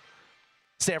alert.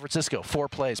 San Francisco, 4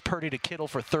 plays. Purdy to Kittle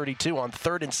for 32 on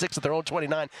 3rd and 6 at their own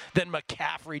 29. Then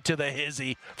McCaffrey to the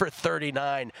hizzy for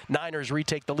 39. Niners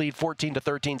retake the lead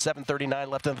 14-13, 7:39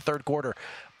 left in the third quarter.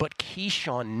 But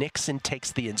Keyshawn Nixon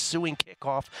takes the ensuing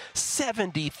kickoff,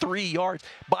 73 yards.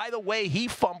 By the way, he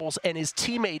fumbles, and his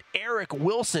teammate Eric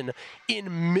Wilson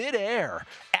in midair.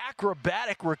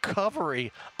 Acrobatic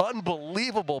recovery.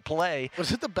 Unbelievable play.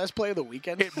 Was it the best play of the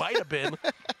weekend? It might have been.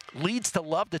 Leads to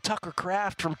Love to Tucker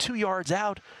Kraft from 2 yards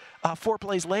out. 4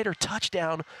 plays later,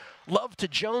 touchdown. Love to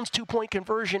Jones, 2-point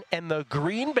conversion, and the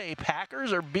Green Bay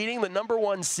Packers are beating the number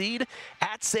 1 seed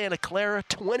at Santa Clara,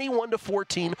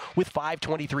 21-14 with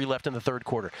 5:23 left in the third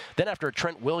quarter. Then after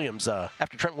Trent Williams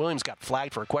got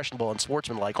flagged for a questionable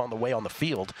unsportsmanlike on the way on the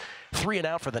field,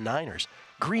 3-and-out for the Niners.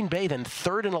 Green Bay then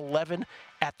 3rd and 11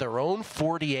 at their own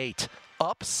 48.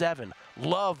 Up 7.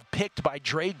 Love picked by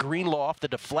Dre Greenlaw off the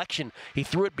deflection. He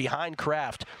threw it behind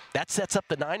Kraft. That sets up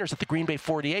the Niners at the Green Bay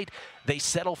 48. They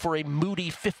settle for a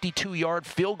moody 52-yard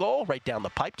field goal right down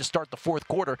the pipe to start the fourth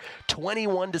quarter.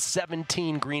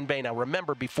 21-17 Green Bay. Now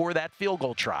remember, before that field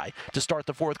goal try to start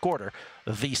the fourth quarter,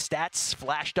 the stats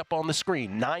flashed up on the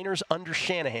screen. Niners under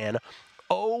Shanahan,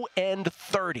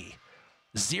 0-30.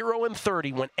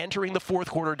 0-30 when entering the fourth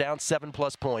quarter down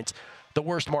 7+ points. The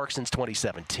worst mark since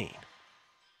 2017.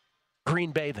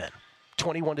 Green Bay then,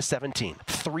 21-17,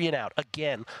 3-and-out.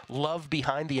 Again, Love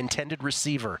behind the intended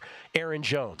receiver, Aaron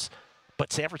Jones.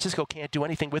 But San Francisco can't do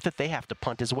anything with it. They have to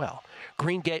punt as well.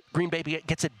 Green Bay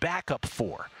gets it back up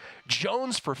 4.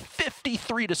 Jones for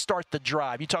 53 to start the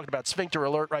drive. You talked about sphincter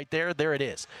alert right there. There it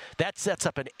is. That sets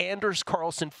up an Anders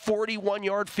Carlson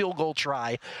 41-yard field goal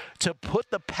try to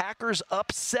put the Packers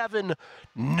up 7.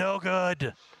 No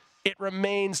good. It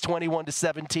remains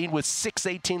 21-17 with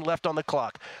 6:18 left on the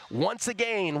clock. Once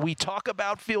again, we talk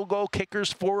about field goal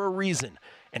kickers for a reason.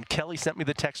 And Kelly sent me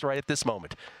the text right at this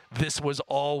moment. This was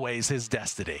always his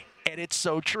destiny. And it's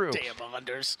so true. Damn,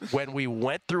 Anders. When we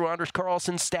went through Anders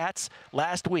Carlson's stats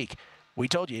last week, we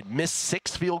told you he'd missed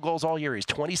 6 field goals all year. He's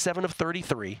 27 of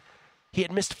 33. He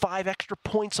had missed 5 extra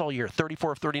points all year,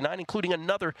 34 of 39, including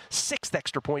another 6th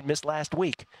extra point missed last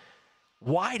week.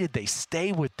 Why did they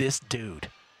stay with this dude?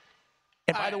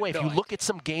 And by the way, if you look at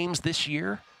some games this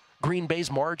year, Green Bay's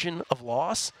margin of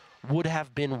loss, would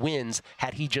have been wins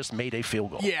had he just made a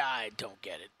field goal. Yeah, I don't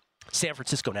get it. San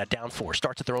Francisco now down 4,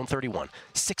 starts at their own 31,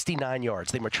 69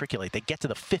 yards. They matriculate. They get to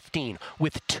the 15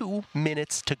 with 2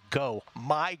 minutes to go.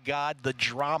 My God, the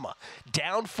drama.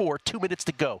 Down 4, 2 minutes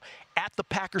to go. At the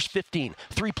Packers 15,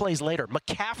 3 plays later,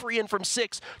 McCaffrey in from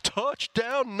 6,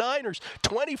 touchdown Niners,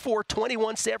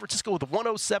 24-21 San Francisco with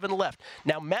 1:07 left.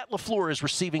 Now, Matt LaFleur is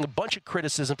receiving a bunch of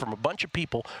criticism from a bunch of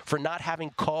people for not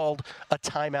having called a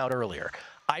timeout earlier.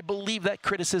 I believe that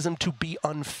criticism to be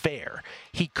unfair.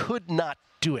 He could not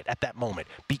do it at that moment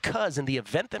because in the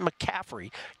event that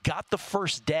McCaffrey got the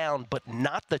first down but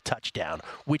not the touchdown,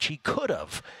 which he could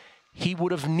have, he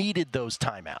would have needed those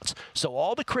timeouts. So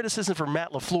all the criticism from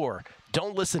Matt LaFleur,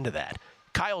 don't listen to that.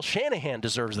 Kyle Shanahan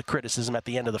deserves the criticism at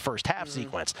the end of the first half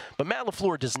sequence, but Matt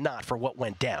LaFleur does not for what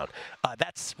went down.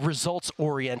 That's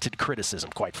results-oriented criticism,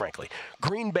 quite frankly.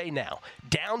 Green Bay now,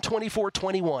 down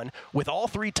 24-21 with all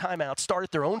 3 timeouts, start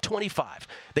at their own 25.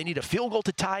 They need a field goal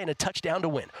to tie and a touchdown to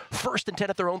win. 1st and 10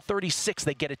 at their own 36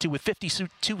 they get it to with 52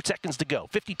 seconds to go.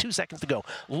 52 seconds to go.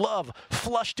 Love,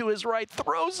 flush to his right,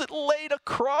 throws it late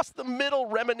across the middle,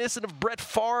 reminiscent of Brett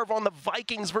Favre on the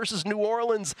Vikings versus New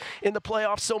Orleans in the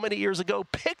playoffs so many years ago.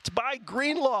 Picked by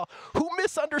Greenlaw, who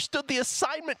misunderstood the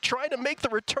assignment, trying to make the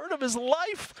return of his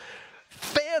life.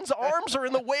 Fans' arms are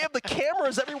in the way of the camera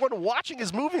as everyone watching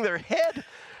is moving their head.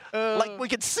 Like we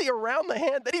can see around the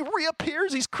hand. Then he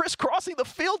reappears. He's crisscrossing the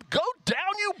field. Go down,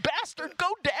 you bastard. Go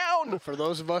down. For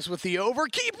those of us with the over,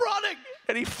 keep running.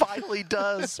 And he finally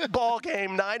does. Ball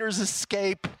game. Niners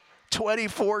escape.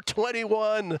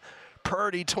 24-21.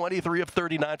 Purdy, 23 of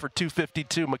 39 for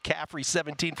 252. McCaffrey,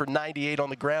 17 for 98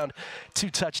 on the ground. 2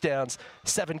 touchdowns,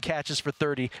 7 catches for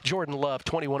 30. Jordan Love,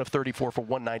 21 of 34 for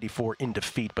 194 in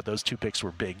defeat, but those 2 picks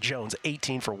were big. Jones,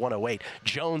 18 for 108.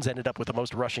 Jones ended up with the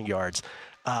most rushing yards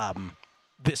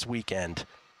this weekend.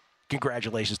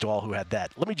 Congratulations to all who had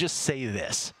that. Let me just say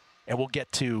this, and we'll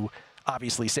get to,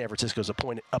 obviously, San Francisco's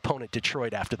opponent,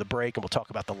 Detroit, after the break, and we'll talk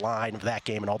about the line of that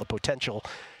game and all the potential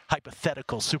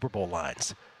hypothetical Super Bowl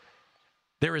lines.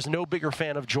 There is no bigger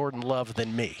fan of Jordan Love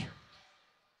than me.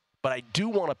 But I do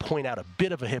want to point out a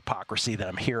bit of a hypocrisy that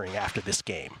I'm hearing after this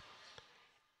game.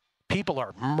 People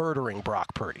are murdering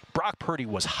Brock Purdy. Brock Purdy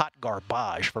was hot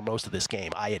garbage for most of this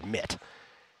game, I admit.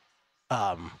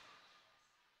 But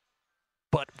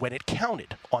when it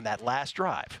counted on that last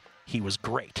drive, he was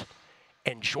great.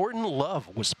 And Jordan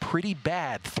Love was pretty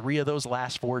bad 3 of those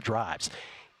last 4 drives.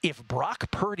 If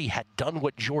Brock Purdy had done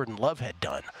what Jordan Love had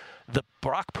done, the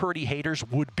Brock Purdy haters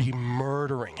would be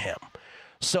murdering him.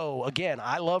 So, again,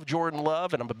 I love Jordan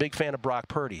Love, and I'm a big fan of Brock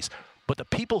Purdy's. But the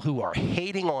people who are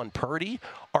hating on Purdy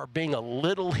are being a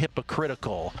little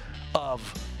hypocritical of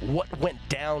what went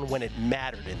down when it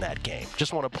mattered in that game.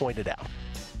 Just want to point it out.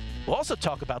 We'll also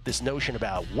talk about this notion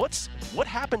about what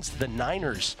happens to the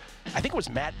Niners. I think it was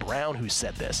Matt Brown who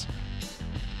said this.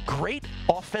 Great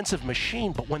offensive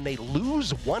machine, but when they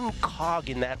lose one cog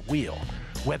in that wheel,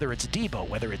 whether it's Debo,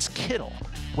 whether it's Kittle,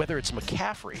 whether it's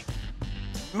McCaffrey,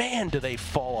 man, do they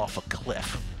fall off a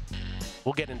cliff.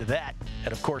 We'll get into that.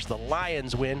 And, of course, the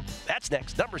Lions win. That's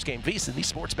next. Numbers Game, VSiN, the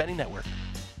Sports Betting Network.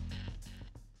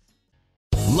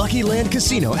 Lucky Land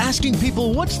Casino, asking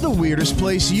people, what's the weirdest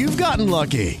place you've gotten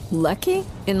lucky? Lucky?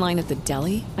 In line at the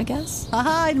deli, I guess?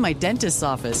 Aha, in my dentist's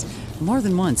office. More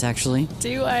than once, actually.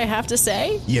 Do I have to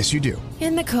say? Yes, you do.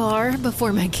 In the car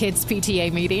before my kids'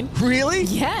 PTA meeting. Really?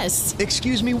 Yes.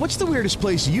 Excuse me, what's the weirdest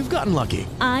place you've gotten lucky?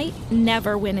 I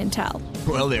never win and tell.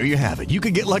 Well, there you have it. You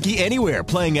can get lucky anywhere,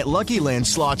 playing at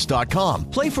LuckyLandSlots.com.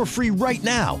 Play for free right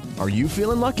now. Are you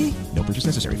feeling lucky? No purchase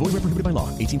necessary. Void where prohibited by law.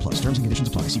 18+. Terms and conditions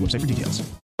apply. See website for details.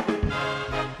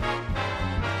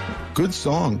 Good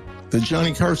song. The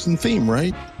Johnny Carson theme,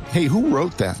 right? Hey, who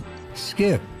wrote that?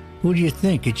 Skip. Who do you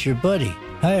think? It's your buddy.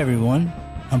 Hi, everyone.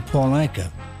 I'm Paul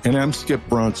Anka. And I'm Skip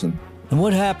Bronson. And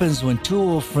what happens when 2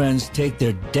 old friends take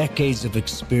their decades of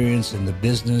experience in the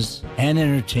business and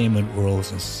entertainment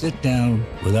worlds and sit down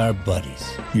with our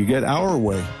buddies? You get Our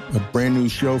Way, a brand new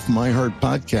show from iHeart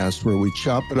Podcast where we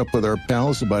chop it up with our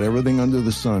pals about everything under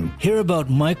the sun. Hear about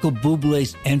Michael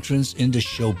Bublé's entrance into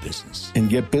show business. And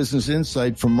get business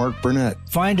insight from Mark Burnett.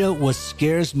 Find out what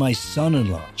scares my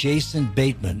son-in-law, Jason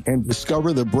Bateman. And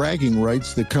discover the bragging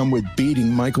rights that come with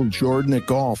beating Michael Jordan at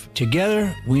golf.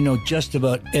 Together, we know just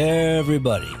about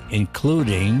everybody,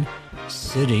 including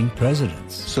sitting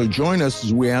presidents. So join us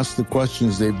as we ask the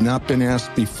questions they've not been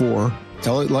asked before,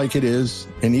 tell it like it is,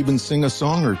 and even sing a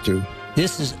song or 2.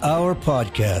 This is our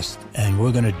podcast, and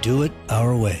we're going to do it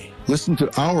our way. Listen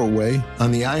to Our Way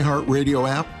on the iHeartRadio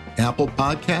app, Apple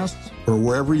Podcasts, or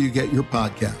wherever you get your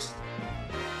podcasts.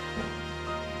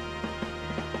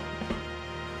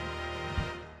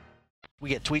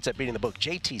 get tweets at Beating the Book.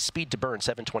 JT, Speed to Burn,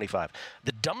 725.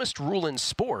 The dumbest rule in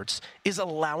sports is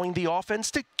allowing the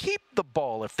offense to keep the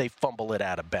ball if they fumble it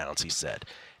out of bounds, he said.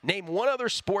 Name one other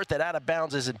sport that out of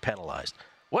bounds isn't penalized.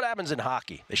 What happens in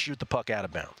hockey? They shoot the puck out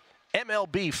of bounds.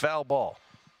 MLB, foul ball.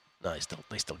 No,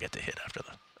 they still get to hit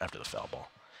after the foul ball.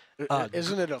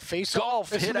 Isn't it a face-off?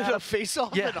 Golf Isn't hit it out a of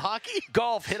face-off in hockey?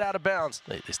 Golf hit out of bounds.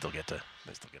 They still get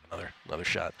another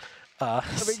shot.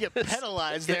 They get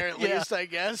penalized there at least, I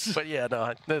guess. But yeah,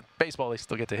 no, the baseball they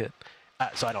still get to hit.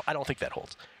 So I don't think that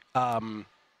holds.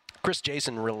 Chris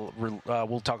Jason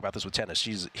we'll talk about this with tennis.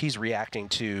 He's reacting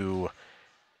to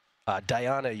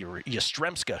Diana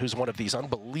Yastremska, who's one of these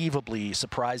unbelievably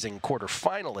surprising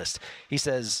quarterfinalists. He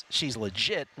says she's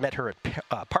legit. Met her at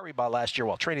Paribas last year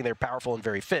while training there, powerful and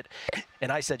very fit.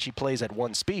 And I said she plays at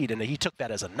one speed, and he took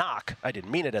that as a knock. I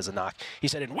didn't mean it as a knock. He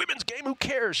said, in women's game, who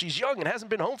cares? She's young and hasn't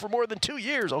been home for more than 2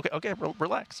 years. Okay,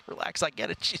 relax. I get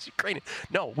it. She's Ukrainian.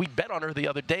 No, we bet on her the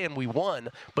other day, and we won.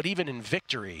 But even in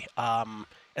victory, and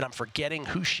I'm forgetting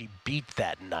who she beat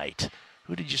that night.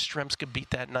 Who did Yastremska beat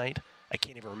that night? I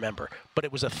can't even remember. But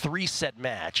it was a 3-set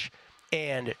match,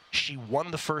 and she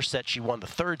won the first set. She won the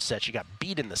third set. She got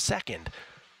beat in the second.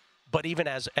 But even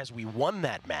as we won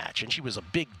that match, and she was a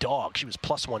big dog, she was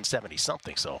plus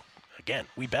 170-something. So, again,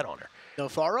 we bet on her.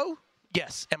 Navarro?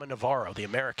 Yes, Emma Navarro, the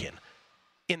American.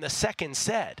 In the second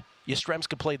set,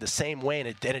 Yastremska played the same way, and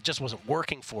it just wasn't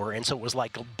working for her, and so it was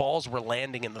like balls were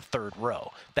landing in the third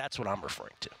row. That's what I'm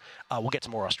referring to. We'll get to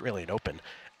more Australian Open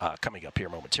coming up here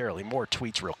momentarily. More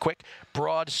tweets real quick.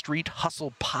 Broad Street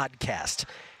Hustle Podcast.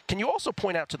 Can you also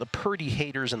point out to the Purdy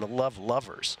haters and the Love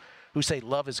lovers who say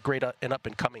Love is great an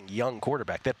up-and-coming young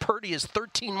quarterback that Purdy is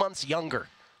 13 months younger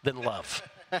than Love?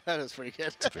 That is pretty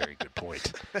good. That's a very good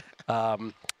point.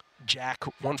 Jack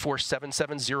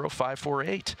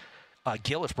 147705548.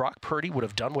 Gil, if Brock Purdy would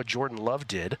have done what Jordan Love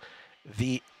did,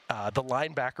 the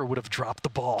linebacker would have dropped the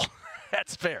ball.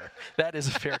 That's fair. That is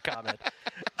a fair comment.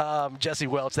 Jesse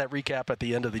Welch, that recap at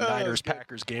the end of the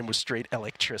Niners-Packers game was straight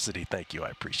electricity. Thank you. I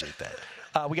appreciate that.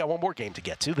 We got one more game to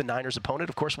get to. The Niners' opponent,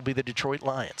 of course, will be the Detroit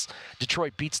Lions.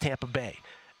 Detroit beats Tampa Bay.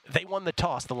 They won the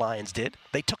toss, the Lions did.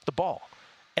 They took the ball,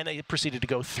 and they proceeded to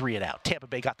go 3-and-out. Tampa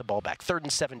Bay got the ball back. 3rd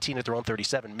and 17 at their own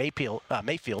 37.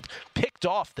 Mayfield picked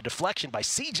off the deflection by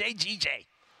C.J.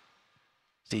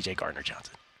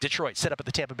 Gardner-Johnson. Detroit set up at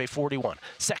the Tampa Bay 41.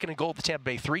 2nd and goal at the Tampa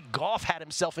Bay 3. Goff had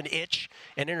himself an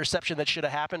interception that should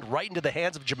have happened right into the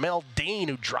hands of Jamel Dean,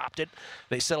 who dropped it.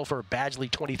 They settled for a Badgley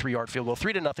 23-yard field goal.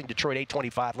 3-0 Detroit,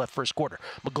 8:25 left first quarter.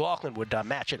 McLaughlin would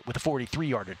match it with a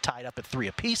 43-yarder, tied up at 3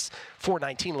 apiece.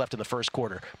 4:19 left in the first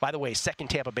quarter. By the way, second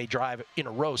Tampa Bay drive in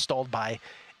a row stalled by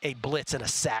a blitz and a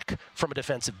sack from a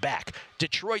defensive back.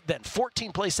 Detroit then,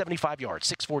 14 plays, 75 yards,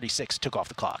 6:46 took off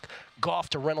the clock. Goff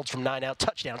to Reynolds from 9 out,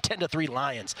 touchdown, 10-3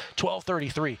 Lions,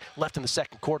 12:33 left in the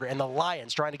second quarter, and the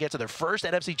Lions trying to get to their first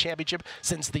NFC championship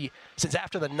since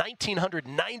after the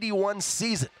 1991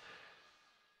 season,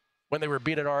 when they were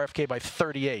beat at RFK by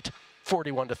 38,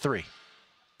 41-3.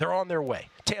 They're on their way.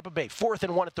 Tampa Bay, 4th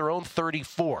and 1 at their own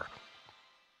 34.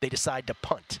 They decide to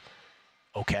punt.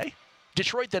 Okay.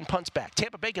 Detroit then punts back.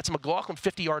 Tampa Bay gets a McLaughlin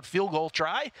 50-yard field goal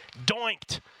try.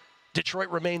 Doinked. Detroit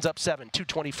remains up 7.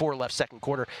 2:24 left second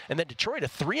quarter. And then Detroit a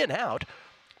 3-and-out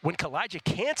when Kalijah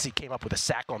Cansey came up with a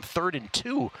sack on 3rd and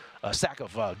 2. A sack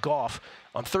of Goff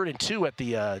on 3rd and 2 at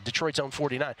the Detroit's own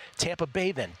 49. Tampa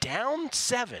Bay then down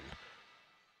 7.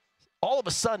 All of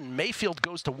a sudden, Mayfield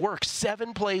goes to work.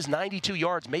 7 plays, 92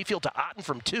 yards. Mayfield to Otten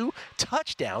from 2.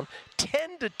 Touchdown.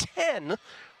 10-10.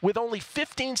 With only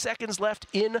 15 seconds left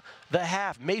in the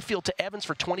half. Mayfield to Evans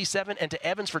for 27 and to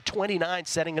Evans for 29,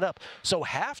 setting it up. So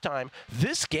halftime,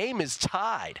 this game is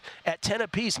tied at 10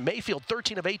 apiece. Mayfield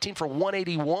 13 of 18 for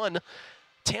 181.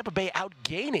 Tampa Bay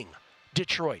outgaining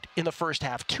Detroit in the first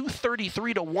half,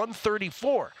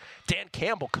 233-134. Dan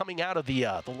Campbell coming out of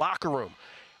the locker room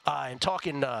and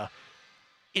talking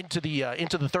into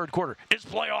the third quarter. It's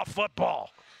playoff football.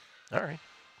 All right,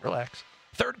 relax.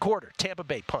 Third quarter, Tampa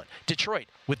Bay punt. Detroit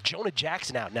with Jonah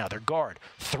Jackson out now, their guard,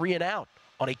 3-and-out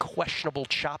on a questionable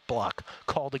chop block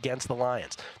called against the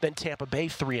Lions. Then Tampa Bay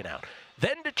 3-and-out.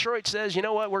 Then Detroit says, you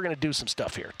know what, we're going to do some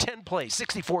stuff here. 10 plays,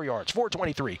 64 yards,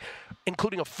 4:23,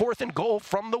 including a 4th and goal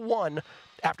from the 1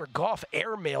 after Goff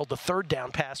airmailed the 3rd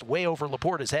down pass way over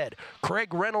Laporta's head.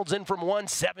 Craig Reynolds in from 1,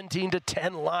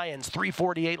 17-10 Lions,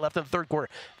 3:48 left in the third quarter.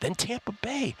 Then Tampa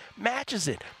Bay matches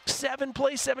it. 7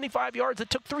 plays, 75 yards.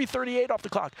 It took 3:38 off the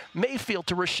clock. Mayfield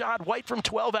to Rachaad White from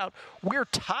 12 out. We're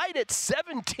tied at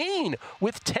 17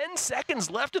 with 10 seconds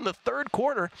left in the third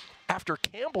quarter after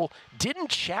Campbell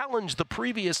didn't challenge the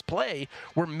previous play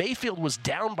where Mayfield was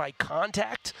down by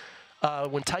contact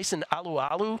when Tyson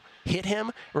Alualu hit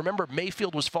him. Remember,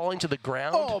 Mayfield was falling to the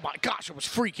ground. Oh, my gosh, I was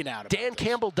freaking out about Dan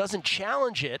Campbell doesnling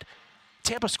challenge it.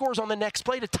 Tampa scores on the next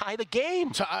play to tie the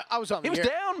game. So I was on the air. He was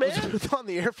down, man. I was on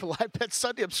the air for Live Bet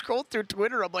Sunday. I'm scrolling through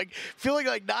Twitter. I'm like, feeling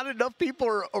like not enough people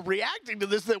are reacting to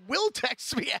this. That Will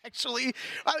texts me, actually.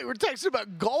 I think we're texting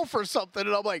about golf or something,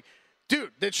 and I'm like, dude,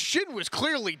 the shin was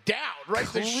clearly down, right?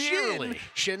 Clearly. The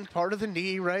shin part of the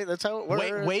knee, right? That's how it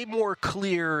works. Way more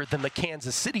clear than the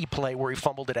Kansas City play where he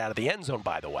fumbled it out of the end zone,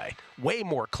 by the way. Way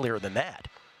more clear than that.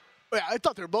 Yeah, I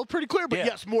thought they were both pretty clear, but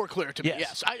yes, more clear to me.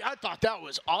 Yes. I thought that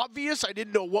was obvious. I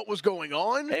didn't know what was going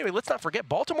on. Anyway, let's not forget,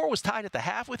 Baltimore was tied at the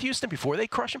half with Houston before they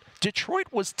crushed them. Detroit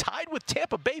was tied with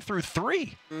Tampa Bay through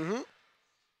 3. Mm-hmm.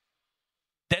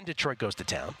 Then Detroit goes to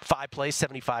town. 5 plays,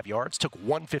 75 yards, took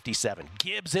 157.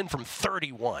 Gibbs in from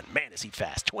 31. Man, is he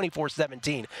fast.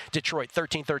 24-17. Detroit,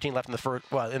 13-13 left in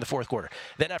the fourth quarter.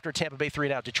 Then after Tampa Bay 3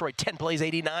 and out, Detroit 10 plays,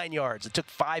 89 yards. It took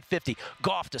 550.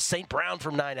 Goff to St. Brown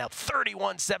from 9 out.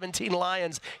 31-17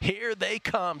 Lions. Here they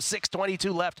come.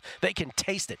 6:22 left. They can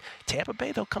taste it. Tampa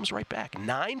Bay, though, comes right back.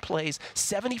 9 plays,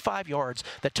 75 yards.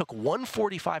 That took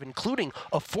 145, including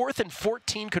a 4th and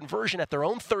 14 conversion at their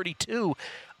own 32.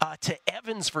 To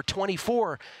Evans for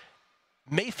 24.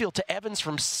 Mayfield to Evans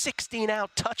from 16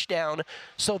 out, touchdown.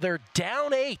 So they're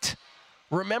down 8.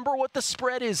 Remember what the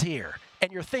spread is here.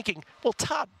 And you're thinking, well,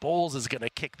 Todd Bowles is going to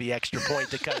kick the extra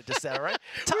point to cut it to 7, right?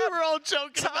 We were all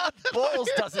joking Todd Bowles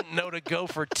doesn't know to go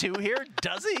for 2 here,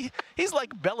 does he? He's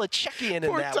like Belichickian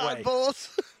in that Todd way.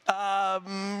 Bowles.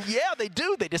 Yeah, they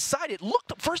do. They decided.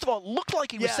 First of all, it looked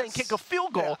like he was saying kick a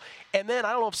field goal. Yeah. And then,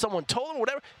 I don't know if someone told him or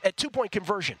whatever, at 2-point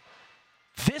conversion.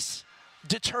 This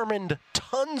determined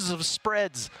tons of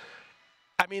spreads.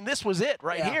 I mean, this was it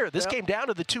right here. This came down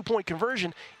to the 2-point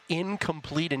conversion.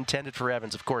 Incomplete, intended for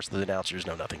Evans. Of course, the announcers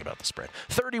know nothing about the spread.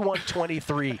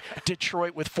 31-23.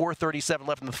 Detroit with 4:37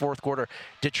 left in the fourth quarter.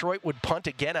 Detroit would punt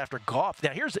again after Goff.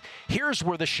 Now, here's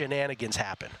where the shenanigans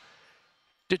happen.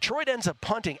 Detroit ends up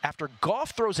punting after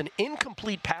Goff throws an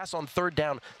incomplete pass on 3rd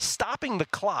down, stopping the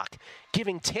clock,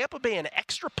 giving Tampa Bay an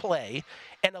extra play,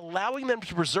 and allowing them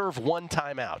to reserve 1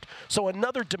 timeout. So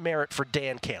another demerit for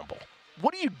Dan Campbell.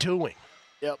 What are you doing?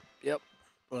 Yep,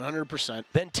 100%.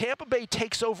 Then Tampa Bay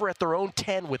takes over at their own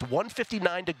 10 with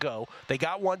 1:59 to go. They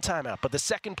got 1 timeout, but the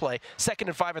second play, 2nd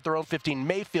and 5 at their own 15,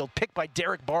 Mayfield picked by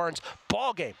Derek Barnes.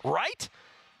 Ball game, right?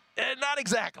 Not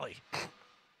exactly.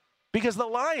 Because the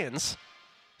Lions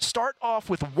start off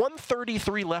with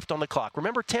 1:33 left on the clock.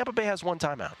 Remember, Tampa Bay has 1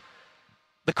 timeout.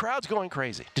 The crowd's going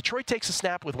crazy. Detroit takes a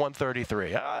snap with 1:33.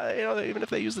 Even if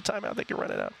they use the timeout, they can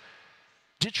run it out.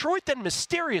 Detroit then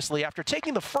mysteriously, after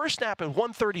taking the first snap at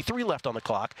 1:33 left on the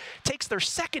clock, takes their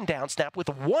 2nd down snap with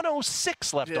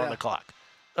 1:06 left on the clock.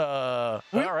 All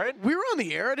right. We were on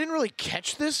the air. I didn't really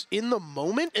catch this in the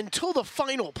moment until the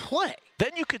final play.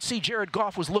 Then you could see Jared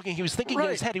Goff was looking. He was thinking in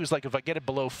his head. He was like, if I get it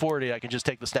below 40, I can just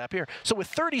take the snap here. So with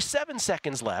 37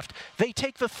 seconds left, they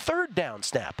take the 3rd down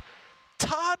snap.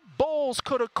 Todd Bowles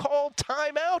could have called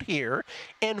timeout here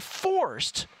and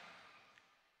forced.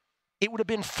 It would have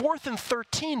been 4th and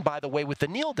 13, by the way, with the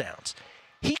kneel downs.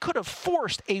 He could have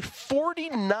forced a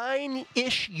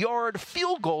 49-ish yard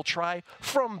field goal try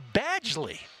from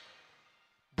Badgley.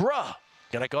 Bruh.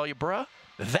 Can I call you bruh?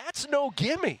 That's no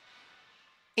gimme.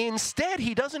 Instead,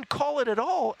 he doesn't call it at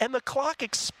all, and the clock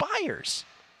expires.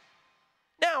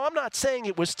 Now, I'm not saying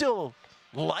it was still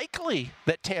likely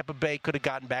that Tampa Bay could have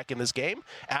gotten back in this game.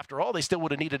 After all, they still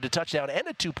would have needed a touchdown and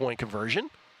a 2-point conversion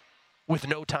with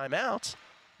no timeouts.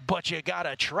 But you got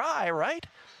to try, right?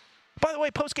 By the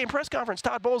way, post-game press conference,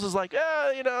 Todd Bowles is like,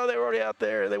 they were already out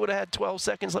there. They would have had 12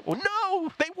 seconds left. Well,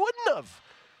 no, they wouldn't have.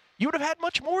 You would have had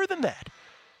much more than that.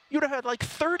 You would have had like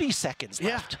 30 seconds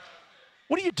left.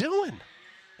 What are you doing?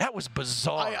 That was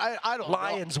bizarre. I don't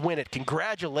Lions win it.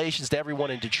 Congratulations to everyone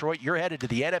in Detroit. You're headed to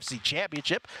the NFC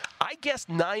Championship. I guessed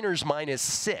Niners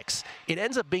 -6. It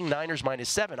ends up being Niners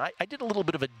 -7. I did a little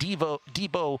bit of a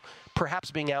Debo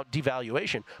perhaps being out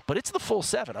devaluation, but it's the full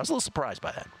 7. I was a little surprised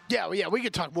by that. Yeah, we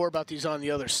could talk more about these on the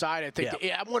other side. I think.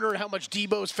 I'm wondering how much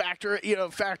Debo's factor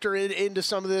into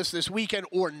some of this weekend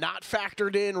or not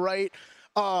factored in. Right.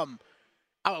 I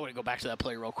want to go back to that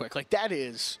play real quick. Like that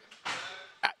is.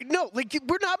 No,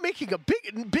 we're not making a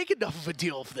big enough of a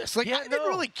deal of this. I didn't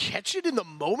really catch it in the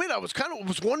moment. I was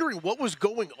wondering what was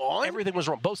going on. Everything was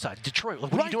wrong, both sides. Detroit,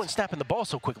 what are you doing snapping the ball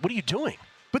so quick? What are you doing?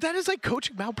 But that is like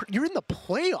coaching malpractice. You're in the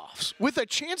playoffs with a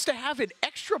chance to have an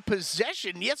extra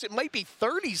possession. Yes, it might be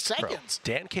 30 seconds.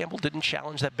 Bro, Dan Campbell didn't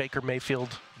challenge that Baker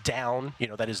Mayfield down,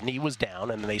 that his knee was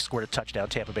down, and then they scored a touchdown.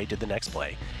 Tampa Bay did the next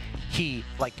play. he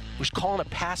was calling a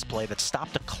pass play that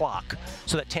stopped a clock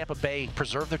so that Tampa Bay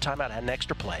preserved their timeout, had an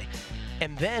extra play.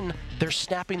 And then they're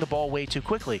snapping the ball way too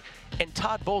quickly. And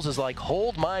Todd Bowles is like,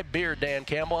 hold my beer, Dan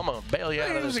Campbell. I'm going to bail you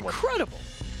out of this one. It was incredible.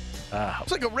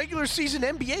 It's like a regular season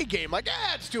NBA game. Like,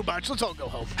 it's too much. Let's all go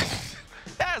home.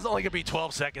 There's only going to be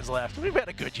 12 seconds left. We've had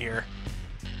a good year.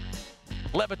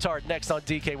 Le Batard next on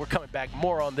DK. We're coming back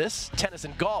more on this. Tennis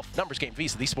and golf. Numbers Game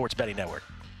Visa, the Sports Betting Network.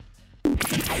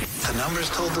 The numbers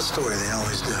told the story. They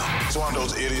always do. It's one of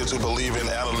those idiots who believe in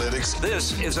analytics.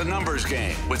 This is a numbers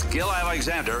game with Gil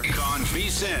Alexander on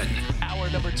VSiN. Hour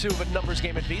number 2 of a numbers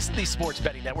game at VSiN, the Sports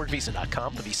Betting Network,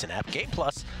 VSiN.com, the VSiN app, Game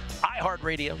Plus,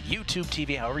 iHeartRadio, YouTube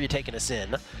TV, however you're taking us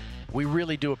in. We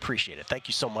really do appreciate it. Thank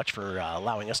you so much for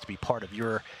allowing us to be part of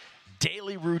your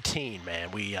daily routine,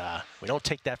 man. We don't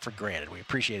take that for granted. We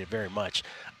appreciate it very much.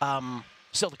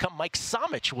 Still to come, Mike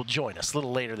Somich will join us a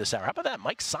little later this hour. How about that?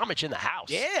 Mike Somich in the house.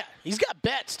 Yeah, he's got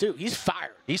bets, too. He's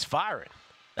firing. He's firing.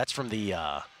 That's from the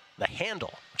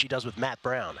Handle, which he does with Matt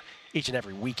Brown each and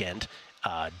every weekend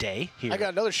day here. I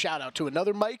got another shout-out to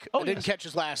another Mike. I didn't catch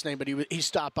his last name, but he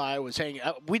stopped by, was hanging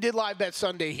out. We did Live Bet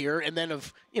Sunday here, and then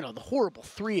the horrible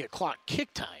 3 o'clock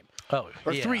kick time. Oh,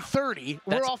 or 3:30.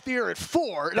 We're off the air at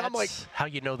 4, and I'm like, how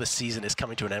you know the season is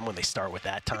coming to an end when they start with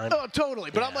that time. Oh,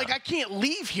 totally. But I'm like, I can't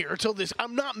leave here until this.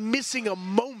 I'm not missing a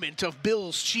moment of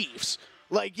Bills Chiefs.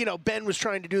 Like, Ben was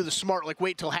trying to do the smart,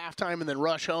 wait till halftime and then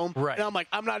rush home. Right. And I'm like,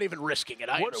 I'm not even risking it.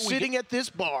 I'm sitting at this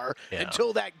bar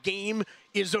until that game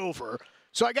is over.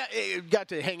 So I got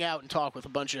to hang out and talk with a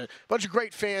bunch of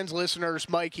great fans, listeners.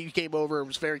 Mike, he came over and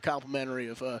was very complimentary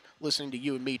of listening to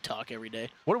you and me talk every day.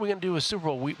 What are we going to do with Super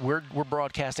Bowl? We're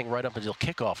broadcasting right up until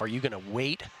kickoff. Are you going to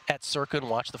wait at Circa and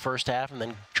watch the first half and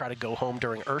then try to go home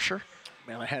during Ursher?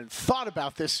 Man, I hadn't thought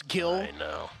about this, Gil. I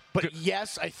know. But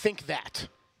yes, I think that.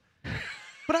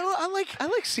 But I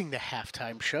like seeing the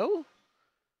halftime show.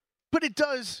 But it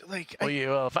does,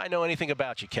 if I know anything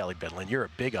about you, Kelly Bidlin, you're a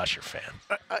big Usher fan.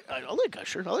 I like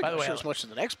Usher. I like Usher as much as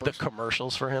the next person. The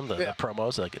commercials for him, the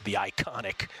promos, the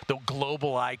iconic, the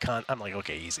global icon. I'm like,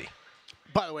 okay, easy.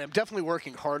 By the way, I'm definitely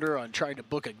working harder on trying to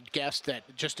book a guest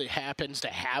that just happens to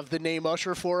have the name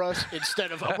Usher for us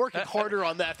instead of I'm working harder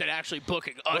on that than actually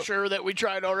booking Usher that we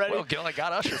tried already. Well, Gil, I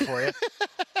got Usher for you.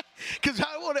 Because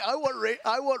I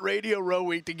want Radio Row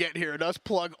Week to get here and us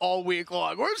plug all week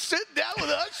long. We're sitting down with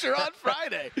Usher on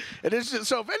Friday, and it's just,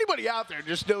 so if anybody out there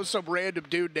just knows some random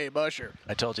dude named Usher,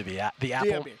 I told you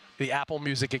the Apple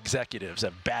Music executives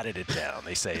have batted it down.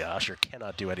 They say Usher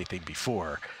cannot do anything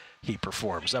before he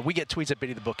performs. We get tweets at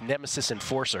Biddy the Book, Nemesis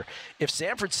Enforcer. If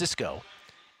San Francisco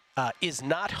is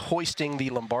not hoisting the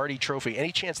Lombardi Trophy,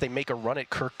 any chance they make a run at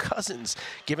Kirk Cousins,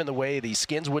 given the way the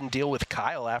Skins wouldn't deal with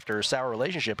Kyle after a sour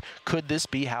relationship, could this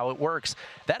be how it works?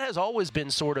 That has always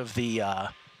been sort of the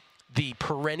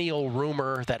perennial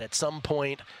rumor that at some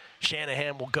point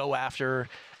Shanahan will go after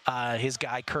his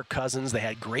guy Kirk Cousins. They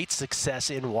had great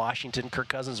success in Washington. Kirk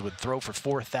Cousins would throw for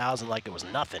 4,000 like it was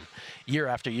nothing year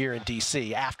after year in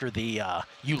D.C. after the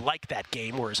you like that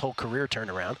game where his whole career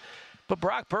turned around. But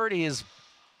Brock Purdy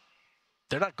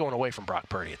they're not going away from Brock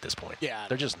Purdy at this point. Yeah.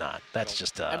 They're just not. That's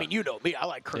just I mean, you know me. I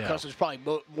like Kirk Cousins probably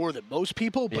more than most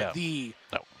people, but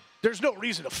there's no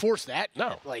reason to force that.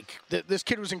 No. This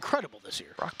kid was incredible this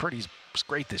year. Brock Purdy was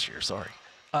great this year, sorry.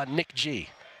 Nick G.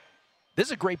 This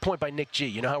is a great point by Nick G.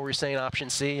 You know how we were saying option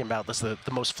C about this the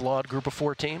most flawed group of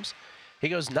 4 teams? He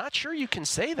goes, not sure you can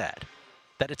say that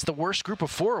it's the worst group of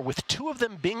 4, with 2 of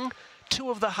them being 2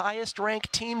 of the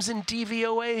highest-ranked teams in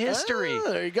DVOA history.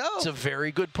 There you go. It's a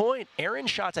very good point. Aaron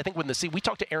Schatz, I think we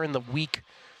talked to Aaron the week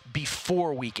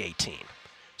before Week 18.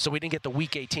 So we didn't get the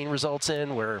Week 18 results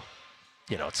in where,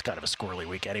 it's kind of a squirrely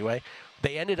week anyway.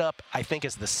 They ended up, I think,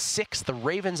 as the 6th. The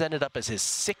Ravens ended up as his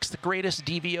 6th greatest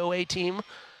DVOA team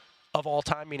of all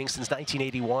time, meaning since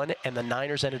 1981, and the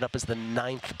Niners ended up as the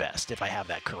 9th best, if I have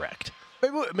that correct.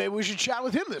 Maybe we should chat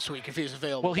with him this week if he's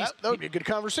available. Well, that would be a good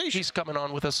conversation. He's coming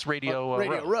on with us, Radio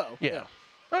Row. Yeah.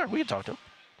 All right, we can talk to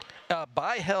him.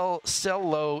 Buy hell, sell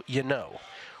low,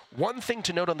 One thing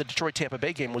to note on the Detroit-Tampa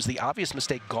Bay game was the obvious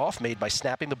mistake Goff made by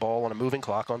snapping the ball on a moving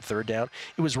clock on 3rd down.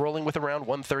 It was rolling with around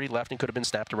 1:30 left and could have been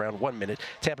snapped around 1 minute.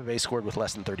 Tampa Bay scored with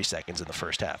less than 30 seconds in the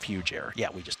first half. Huge error. Yeah,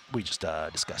 we just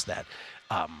discussed that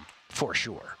for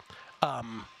sure.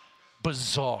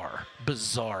 Bizarre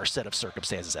set of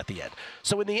circumstances at the end.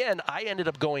 So in the end, I ended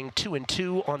up going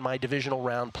 2-2 on my divisional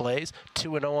round plays,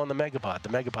 2-0 on the Megapod. The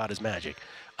Megapod is magic.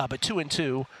 But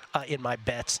 2-2 in my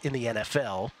bets in the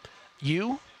NFL.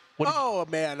 Oh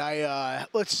man,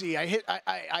 let's see. I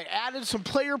added some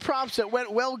player props that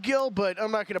went well, Gil, but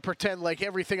I'm not going to pretend like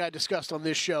everything I discussed on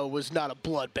this show was not a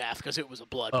bloodbath, because it was a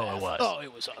bloodbath. Oh, it was. Oh,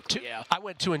 it was ugly. Yeah. I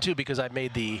went 2-2 because I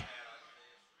made the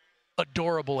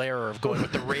adorable error of going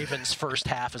with the Ravens first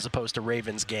half as opposed to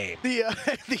Ravens game.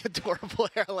 The adorable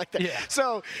error, I like that. Yeah.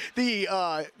 So the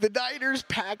Niners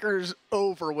Packers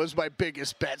over was my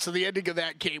biggest bet. So the ending of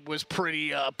that game was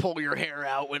pretty pull your hair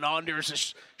out when Anders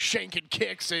is shanking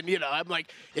kicks, and I'm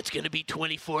like, it's gonna be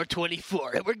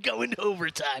 24-24, and we're going to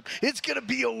overtime. It's gonna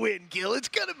be a win, Gil. It's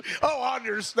gonna be,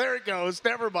 Anders, there it goes.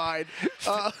 Never mind.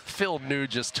 Phil New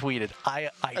just tweeted, I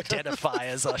identify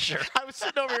as Usher. I was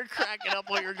sitting over here cracking up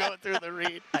while you were going through the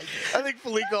read. I think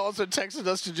Felica also texted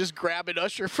us to just grab an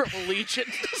Usher from Allegiant.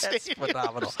 That's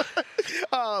phenomenal.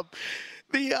 I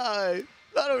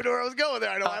don't even know where I was going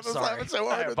there. I know I was laughing so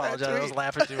hard. I apologize. I was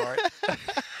laughing too hard.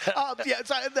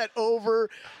 So I had that over.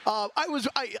 I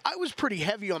was pretty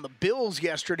heavy on the Bills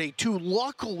yesterday too.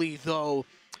 Luckily, though,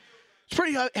 it's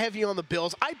pretty heavy on the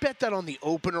Bills. I bet that on the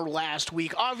opener last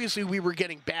week. Obviously, we were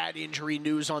getting bad injury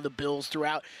news on the Bills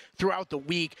throughout the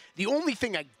week. The only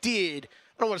thing I did,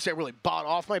 I don't want to say I really bought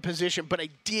off my position, but I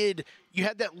did. You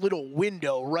had that little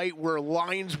window, right, where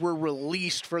lines were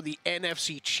released for the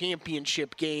NFC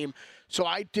Championship game. So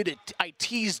I did it. I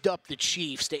teased up the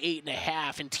Chiefs to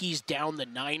 8.5 and teased down the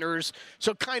Niners.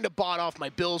 So kind of bought off my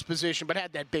Bills position, but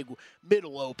had that big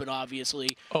middle open, obviously.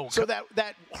 So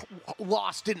that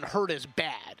loss didn't hurt as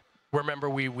bad. Remember,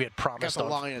 we had promised got the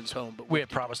Lions home, but we had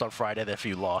promised on Friday that if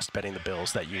you lost betting the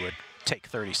Bills, that you would take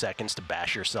 30 seconds to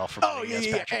bash yourself for betting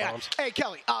against Patrick Mahomes. Hey,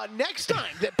 Kelly, next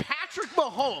time that Patrick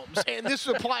Mahomes, and this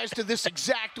applies to this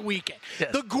exact weekend,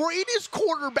 the greatest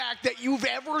quarterback that you've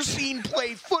ever seen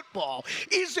play football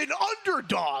is an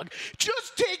underdog,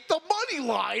 just take the money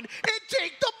line and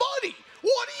take the money.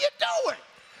 What are you doing?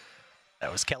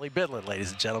 That was Kelly Bidlin,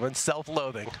 ladies and gentlemen.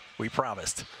 Self-loathing. We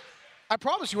promised. I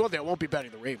promise you one thing, I won't be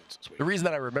betting the Ravens this week. The reason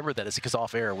that I remember that is because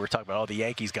off air, we were talking about, the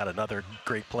Yankees got another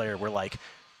great player. We're like,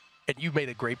 and you made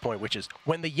a great point, which is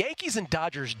when the Yankees and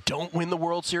Dodgers don't win the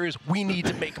World Series, we need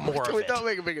to make more of it. Don't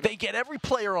make it big enough. They get every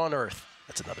player on earth.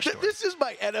 That's another story. This is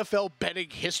my NFL betting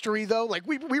history, though. Like,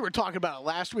 we were talking about it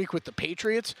last week with the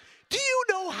Patriots. Do you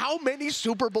know how many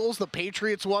Super Bowls the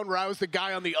Patriots won where I was the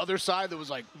guy on the other side that was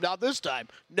like, not this time,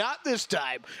 not this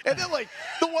time? And then, like,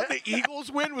 the one the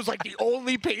Eagles win was, like, the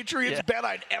only Patriots bet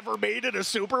I'd ever made in a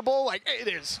Super Bowl? Like, it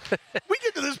is. We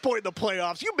get to this point in the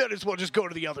playoffs, you might as well just go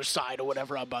to the other side or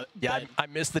whatever I'm about. Yeah, I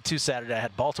missed the two Saturday. I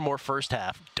had Baltimore first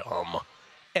half, dumb.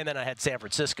 And then I had San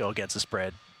Francisco against the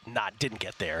spread. Didn't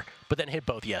get there, but then hit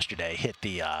both yesterday. Hit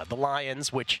the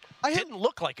Lions, which didn't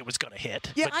look like it was going to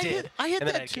hit, but did. I hit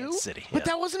and that too, City, but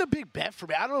that wasn't a big bet for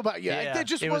me. I don't know about you. That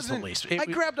just it wasn't. Was the least. I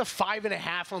grabbed a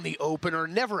 5.5 on the opener,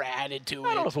 never added to it.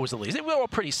 I don't know if it was the least. They were all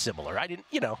pretty similar. I didn't,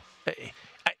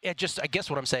 I guess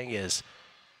what I'm saying is,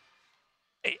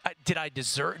 did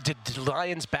the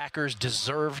Lions backers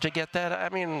deserve to get that? I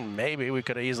mean, maybe we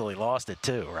could have easily lost it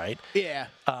too, right? Yeah.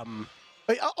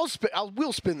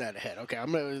 We'll spin that ahead. Okay.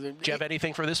 Do you have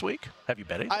anything for this week? Have you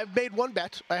bet anything? I've made one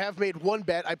bet. I have made one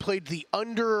bet. I played the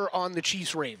under on the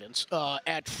Chiefs-Ravens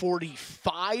at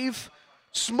 45.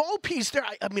 Small piece there.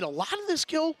 I mean, a lot of this,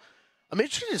 Gil, I'm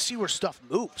interested to see where stuff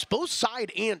moves, both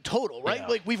side and total, right? Yeah.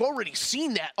 Like, we've already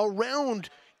seen that around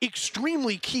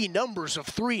extremely key numbers of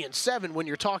 3 and 7 when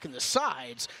you're talking the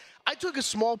sides. I took a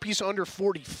small piece under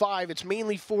 45. It's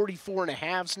mainly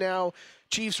 44.5s now.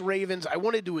 Chiefs, Ravens, I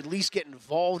wanted to at least get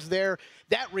involved there.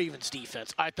 That Ravens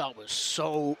defense I thought was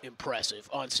so impressive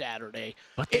on Saturday.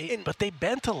 But they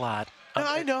bent a lot.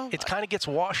 I know. It kind of gets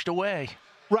washed away.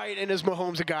 Right, and is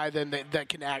Mahomes a guy then that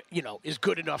can act, is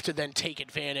good enough to then take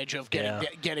advantage of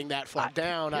getting that far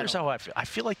down? Here's how I feel. I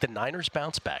feel like the Niners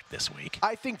bounce back this week.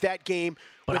 I think that game.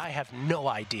 But I have no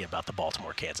idea about the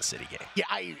Baltimore-Kansas City game. Yeah,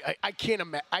 I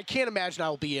can't imagine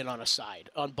I'll be in on a side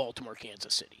on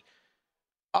Baltimore-Kansas City.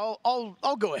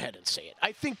 I'll go ahead and say it.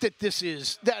 I think that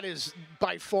that is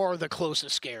by far the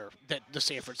closest scare that the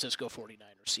San Francisco 49ers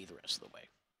see the rest of the way.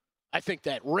 I think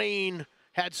that rain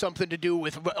had something to do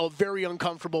with a very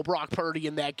uncomfortable Brock Purdy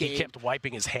in that game. He kept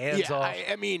wiping his hands off.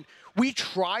 I mean, we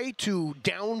try to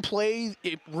downplay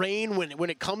rain when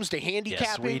it comes to handicapping.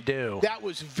 Yes, we do. That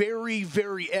was very,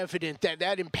 very evident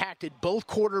that impacted both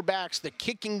quarterbacks, the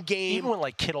kicking game. Even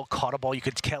when, Kittle caught a ball, you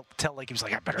could tell like he was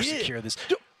like, I better secure this.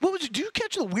 Do you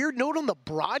catch the weird note on the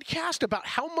broadcast about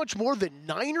how much more the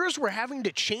Niners were having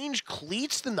to change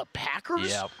cleats than the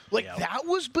Packers? Yeah. That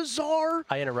was bizarre.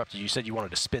 I interrupted you. You said you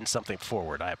wanted to spin something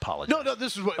forward. I apologize. No,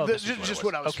 this is what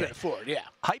I was spinning forward, yeah.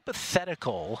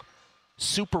 Hypothetical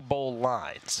Super Bowl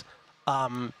lines.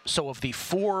 So of the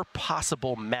 4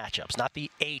 possible matchups, not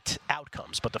the 8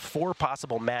 outcomes, but the 4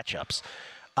 possible matchups,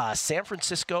 San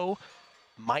Francisco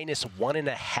minus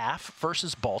 1.5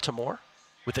 versus Baltimore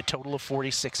with a total of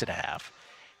 46.5.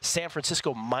 San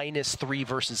Francisco minus 3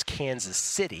 versus Kansas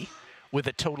City with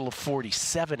a total of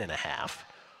 47.5.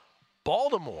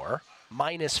 Baltimore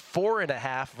minus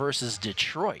 4.5 versus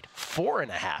Detroit,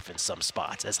 4.5 in some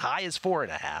spots, as high as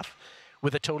 4.5,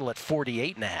 with a total at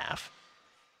 48.5.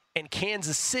 And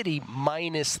Kansas City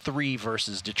minus 3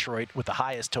 versus Detroit with the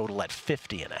highest total at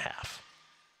 50.5.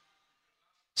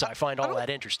 So I find all that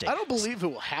interesting. I don't believe it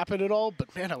will happen at all,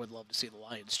 but man, I would love to see the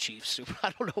Lions-Chiefs.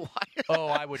 I don't know why. Oh,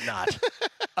 I would not.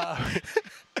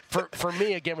 For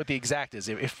me, again, with the exact is,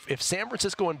 if San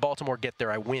Francisco and Baltimore get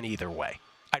there, I win either way.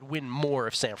 I'd win more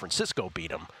if San Francisco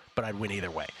beat them, but I'd win either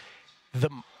way.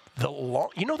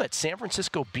 You know that San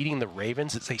Francisco beating the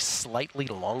Ravens is a slightly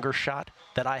longer shot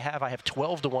that I have. I have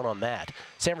 12-1 on that.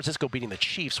 San Francisco beating the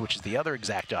Chiefs, which is the other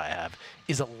exact I have,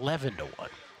 is 11-1.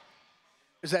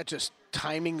 Is that just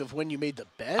timing of when you made the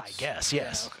bets? I guess,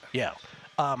 yes. Yeah.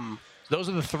 Those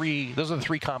are the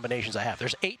three combinations I have.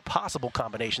 There's 8 possible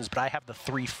combinations, but I have the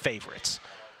 3 favorites.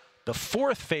 The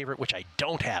 4th favorite, which I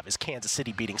don't have, is Kansas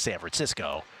City beating San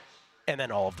Francisco, and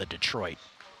then all of the Detroit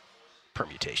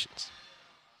permutations.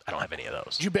 I don't have any of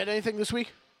those. Did you bet anything this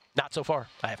week? Not so far.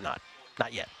 I have not.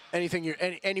 Not yet. Anything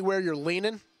anywhere you're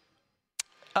leaning?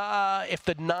 If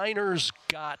the Niners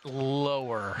got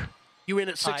lower, you in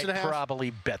at 6.5? I'd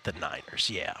probably bet the Niners.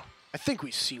 Yeah. I think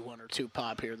we see 1 or 2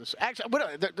 pop here. There's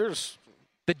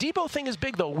the Debo thing is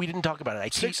big though. We didn't talk about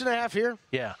it. 6.5 here.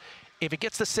 Yeah. If it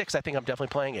gets to 6, I think I'm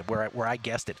definitely playing it where I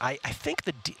guessed it. I think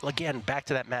again back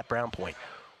to that Matt Brown point.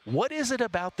 What is it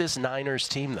about this Niners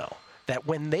team though that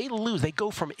when they lose, they go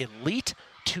from elite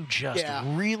to just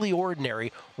really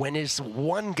ordinary when his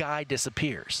one guy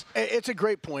disappears? It's a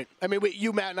great point. I mean,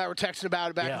 Matt, and I were texting about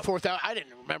it back and forth. I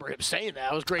didn't remember him saying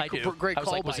that. It was great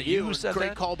call by you.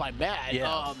 Great call by Matt.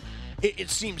 Yeah. It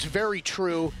seems very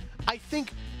true. I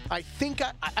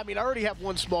already have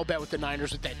one small bet with the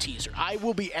Niners with that teaser. I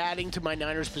will be adding to my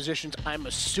Niners positions, I'm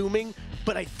assuming,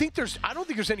 but I don't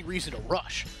think there's any reason to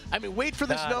rush. I mean, wait for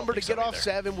this number to get off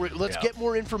 7. Let's get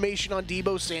more information on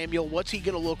Deebo Samuel. What's he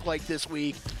going to look like this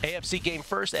week? AFC game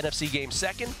first, NFC game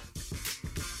second.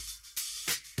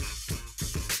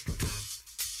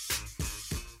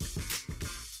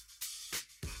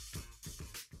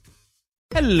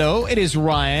 Hello, it is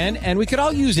Ryan, and we could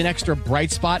all use an extra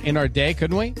bright spot in our day,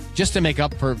 couldn't we? Just to make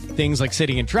up for things like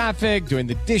sitting in traffic, doing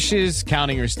the dishes,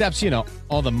 counting your steps,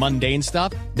 all the mundane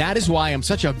stuff. That is why I'm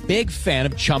such a big fan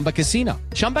of Chumba Casino.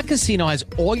 Chumba Casino has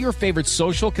all your favorite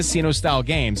social casino-style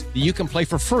games that you can play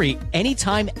for free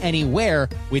anytime, anywhere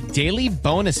with daily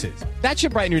bonuses. That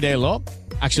should brighten your day a little.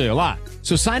 Actually, a lot.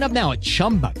 So sign up now at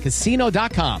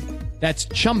ChumbaCasino.com. That's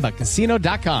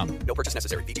ChumbaCasino.com. No purchase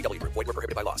necessary. VGW Group. Void where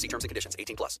prohibited by law. See terms and conditions.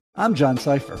 18+. I'm John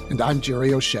Cipher. And I'm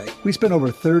Jerry O'Shea. We spent over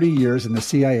 30 years in the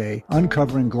CIA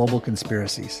uncovering global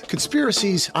conspiracies.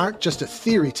 Conspiracies aren't just a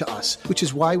theory to us, which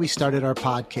is why we started our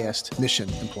podcast, Mission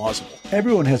Implausible.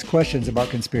 Everyone has questions about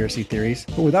conspiracy theories,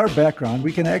 but with our background,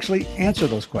 we can actually answer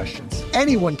those questions.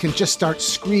 Anyone can just start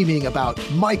screaming about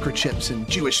microchips and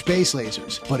Jewish space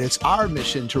lasers, but it's our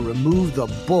mission to remove the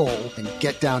bull and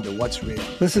get down to what's real.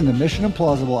 Listen to Mission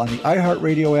Implausible on the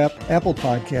iHeartRadio app, Apple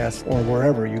Podcasts, or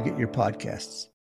wherever you get your podcasts.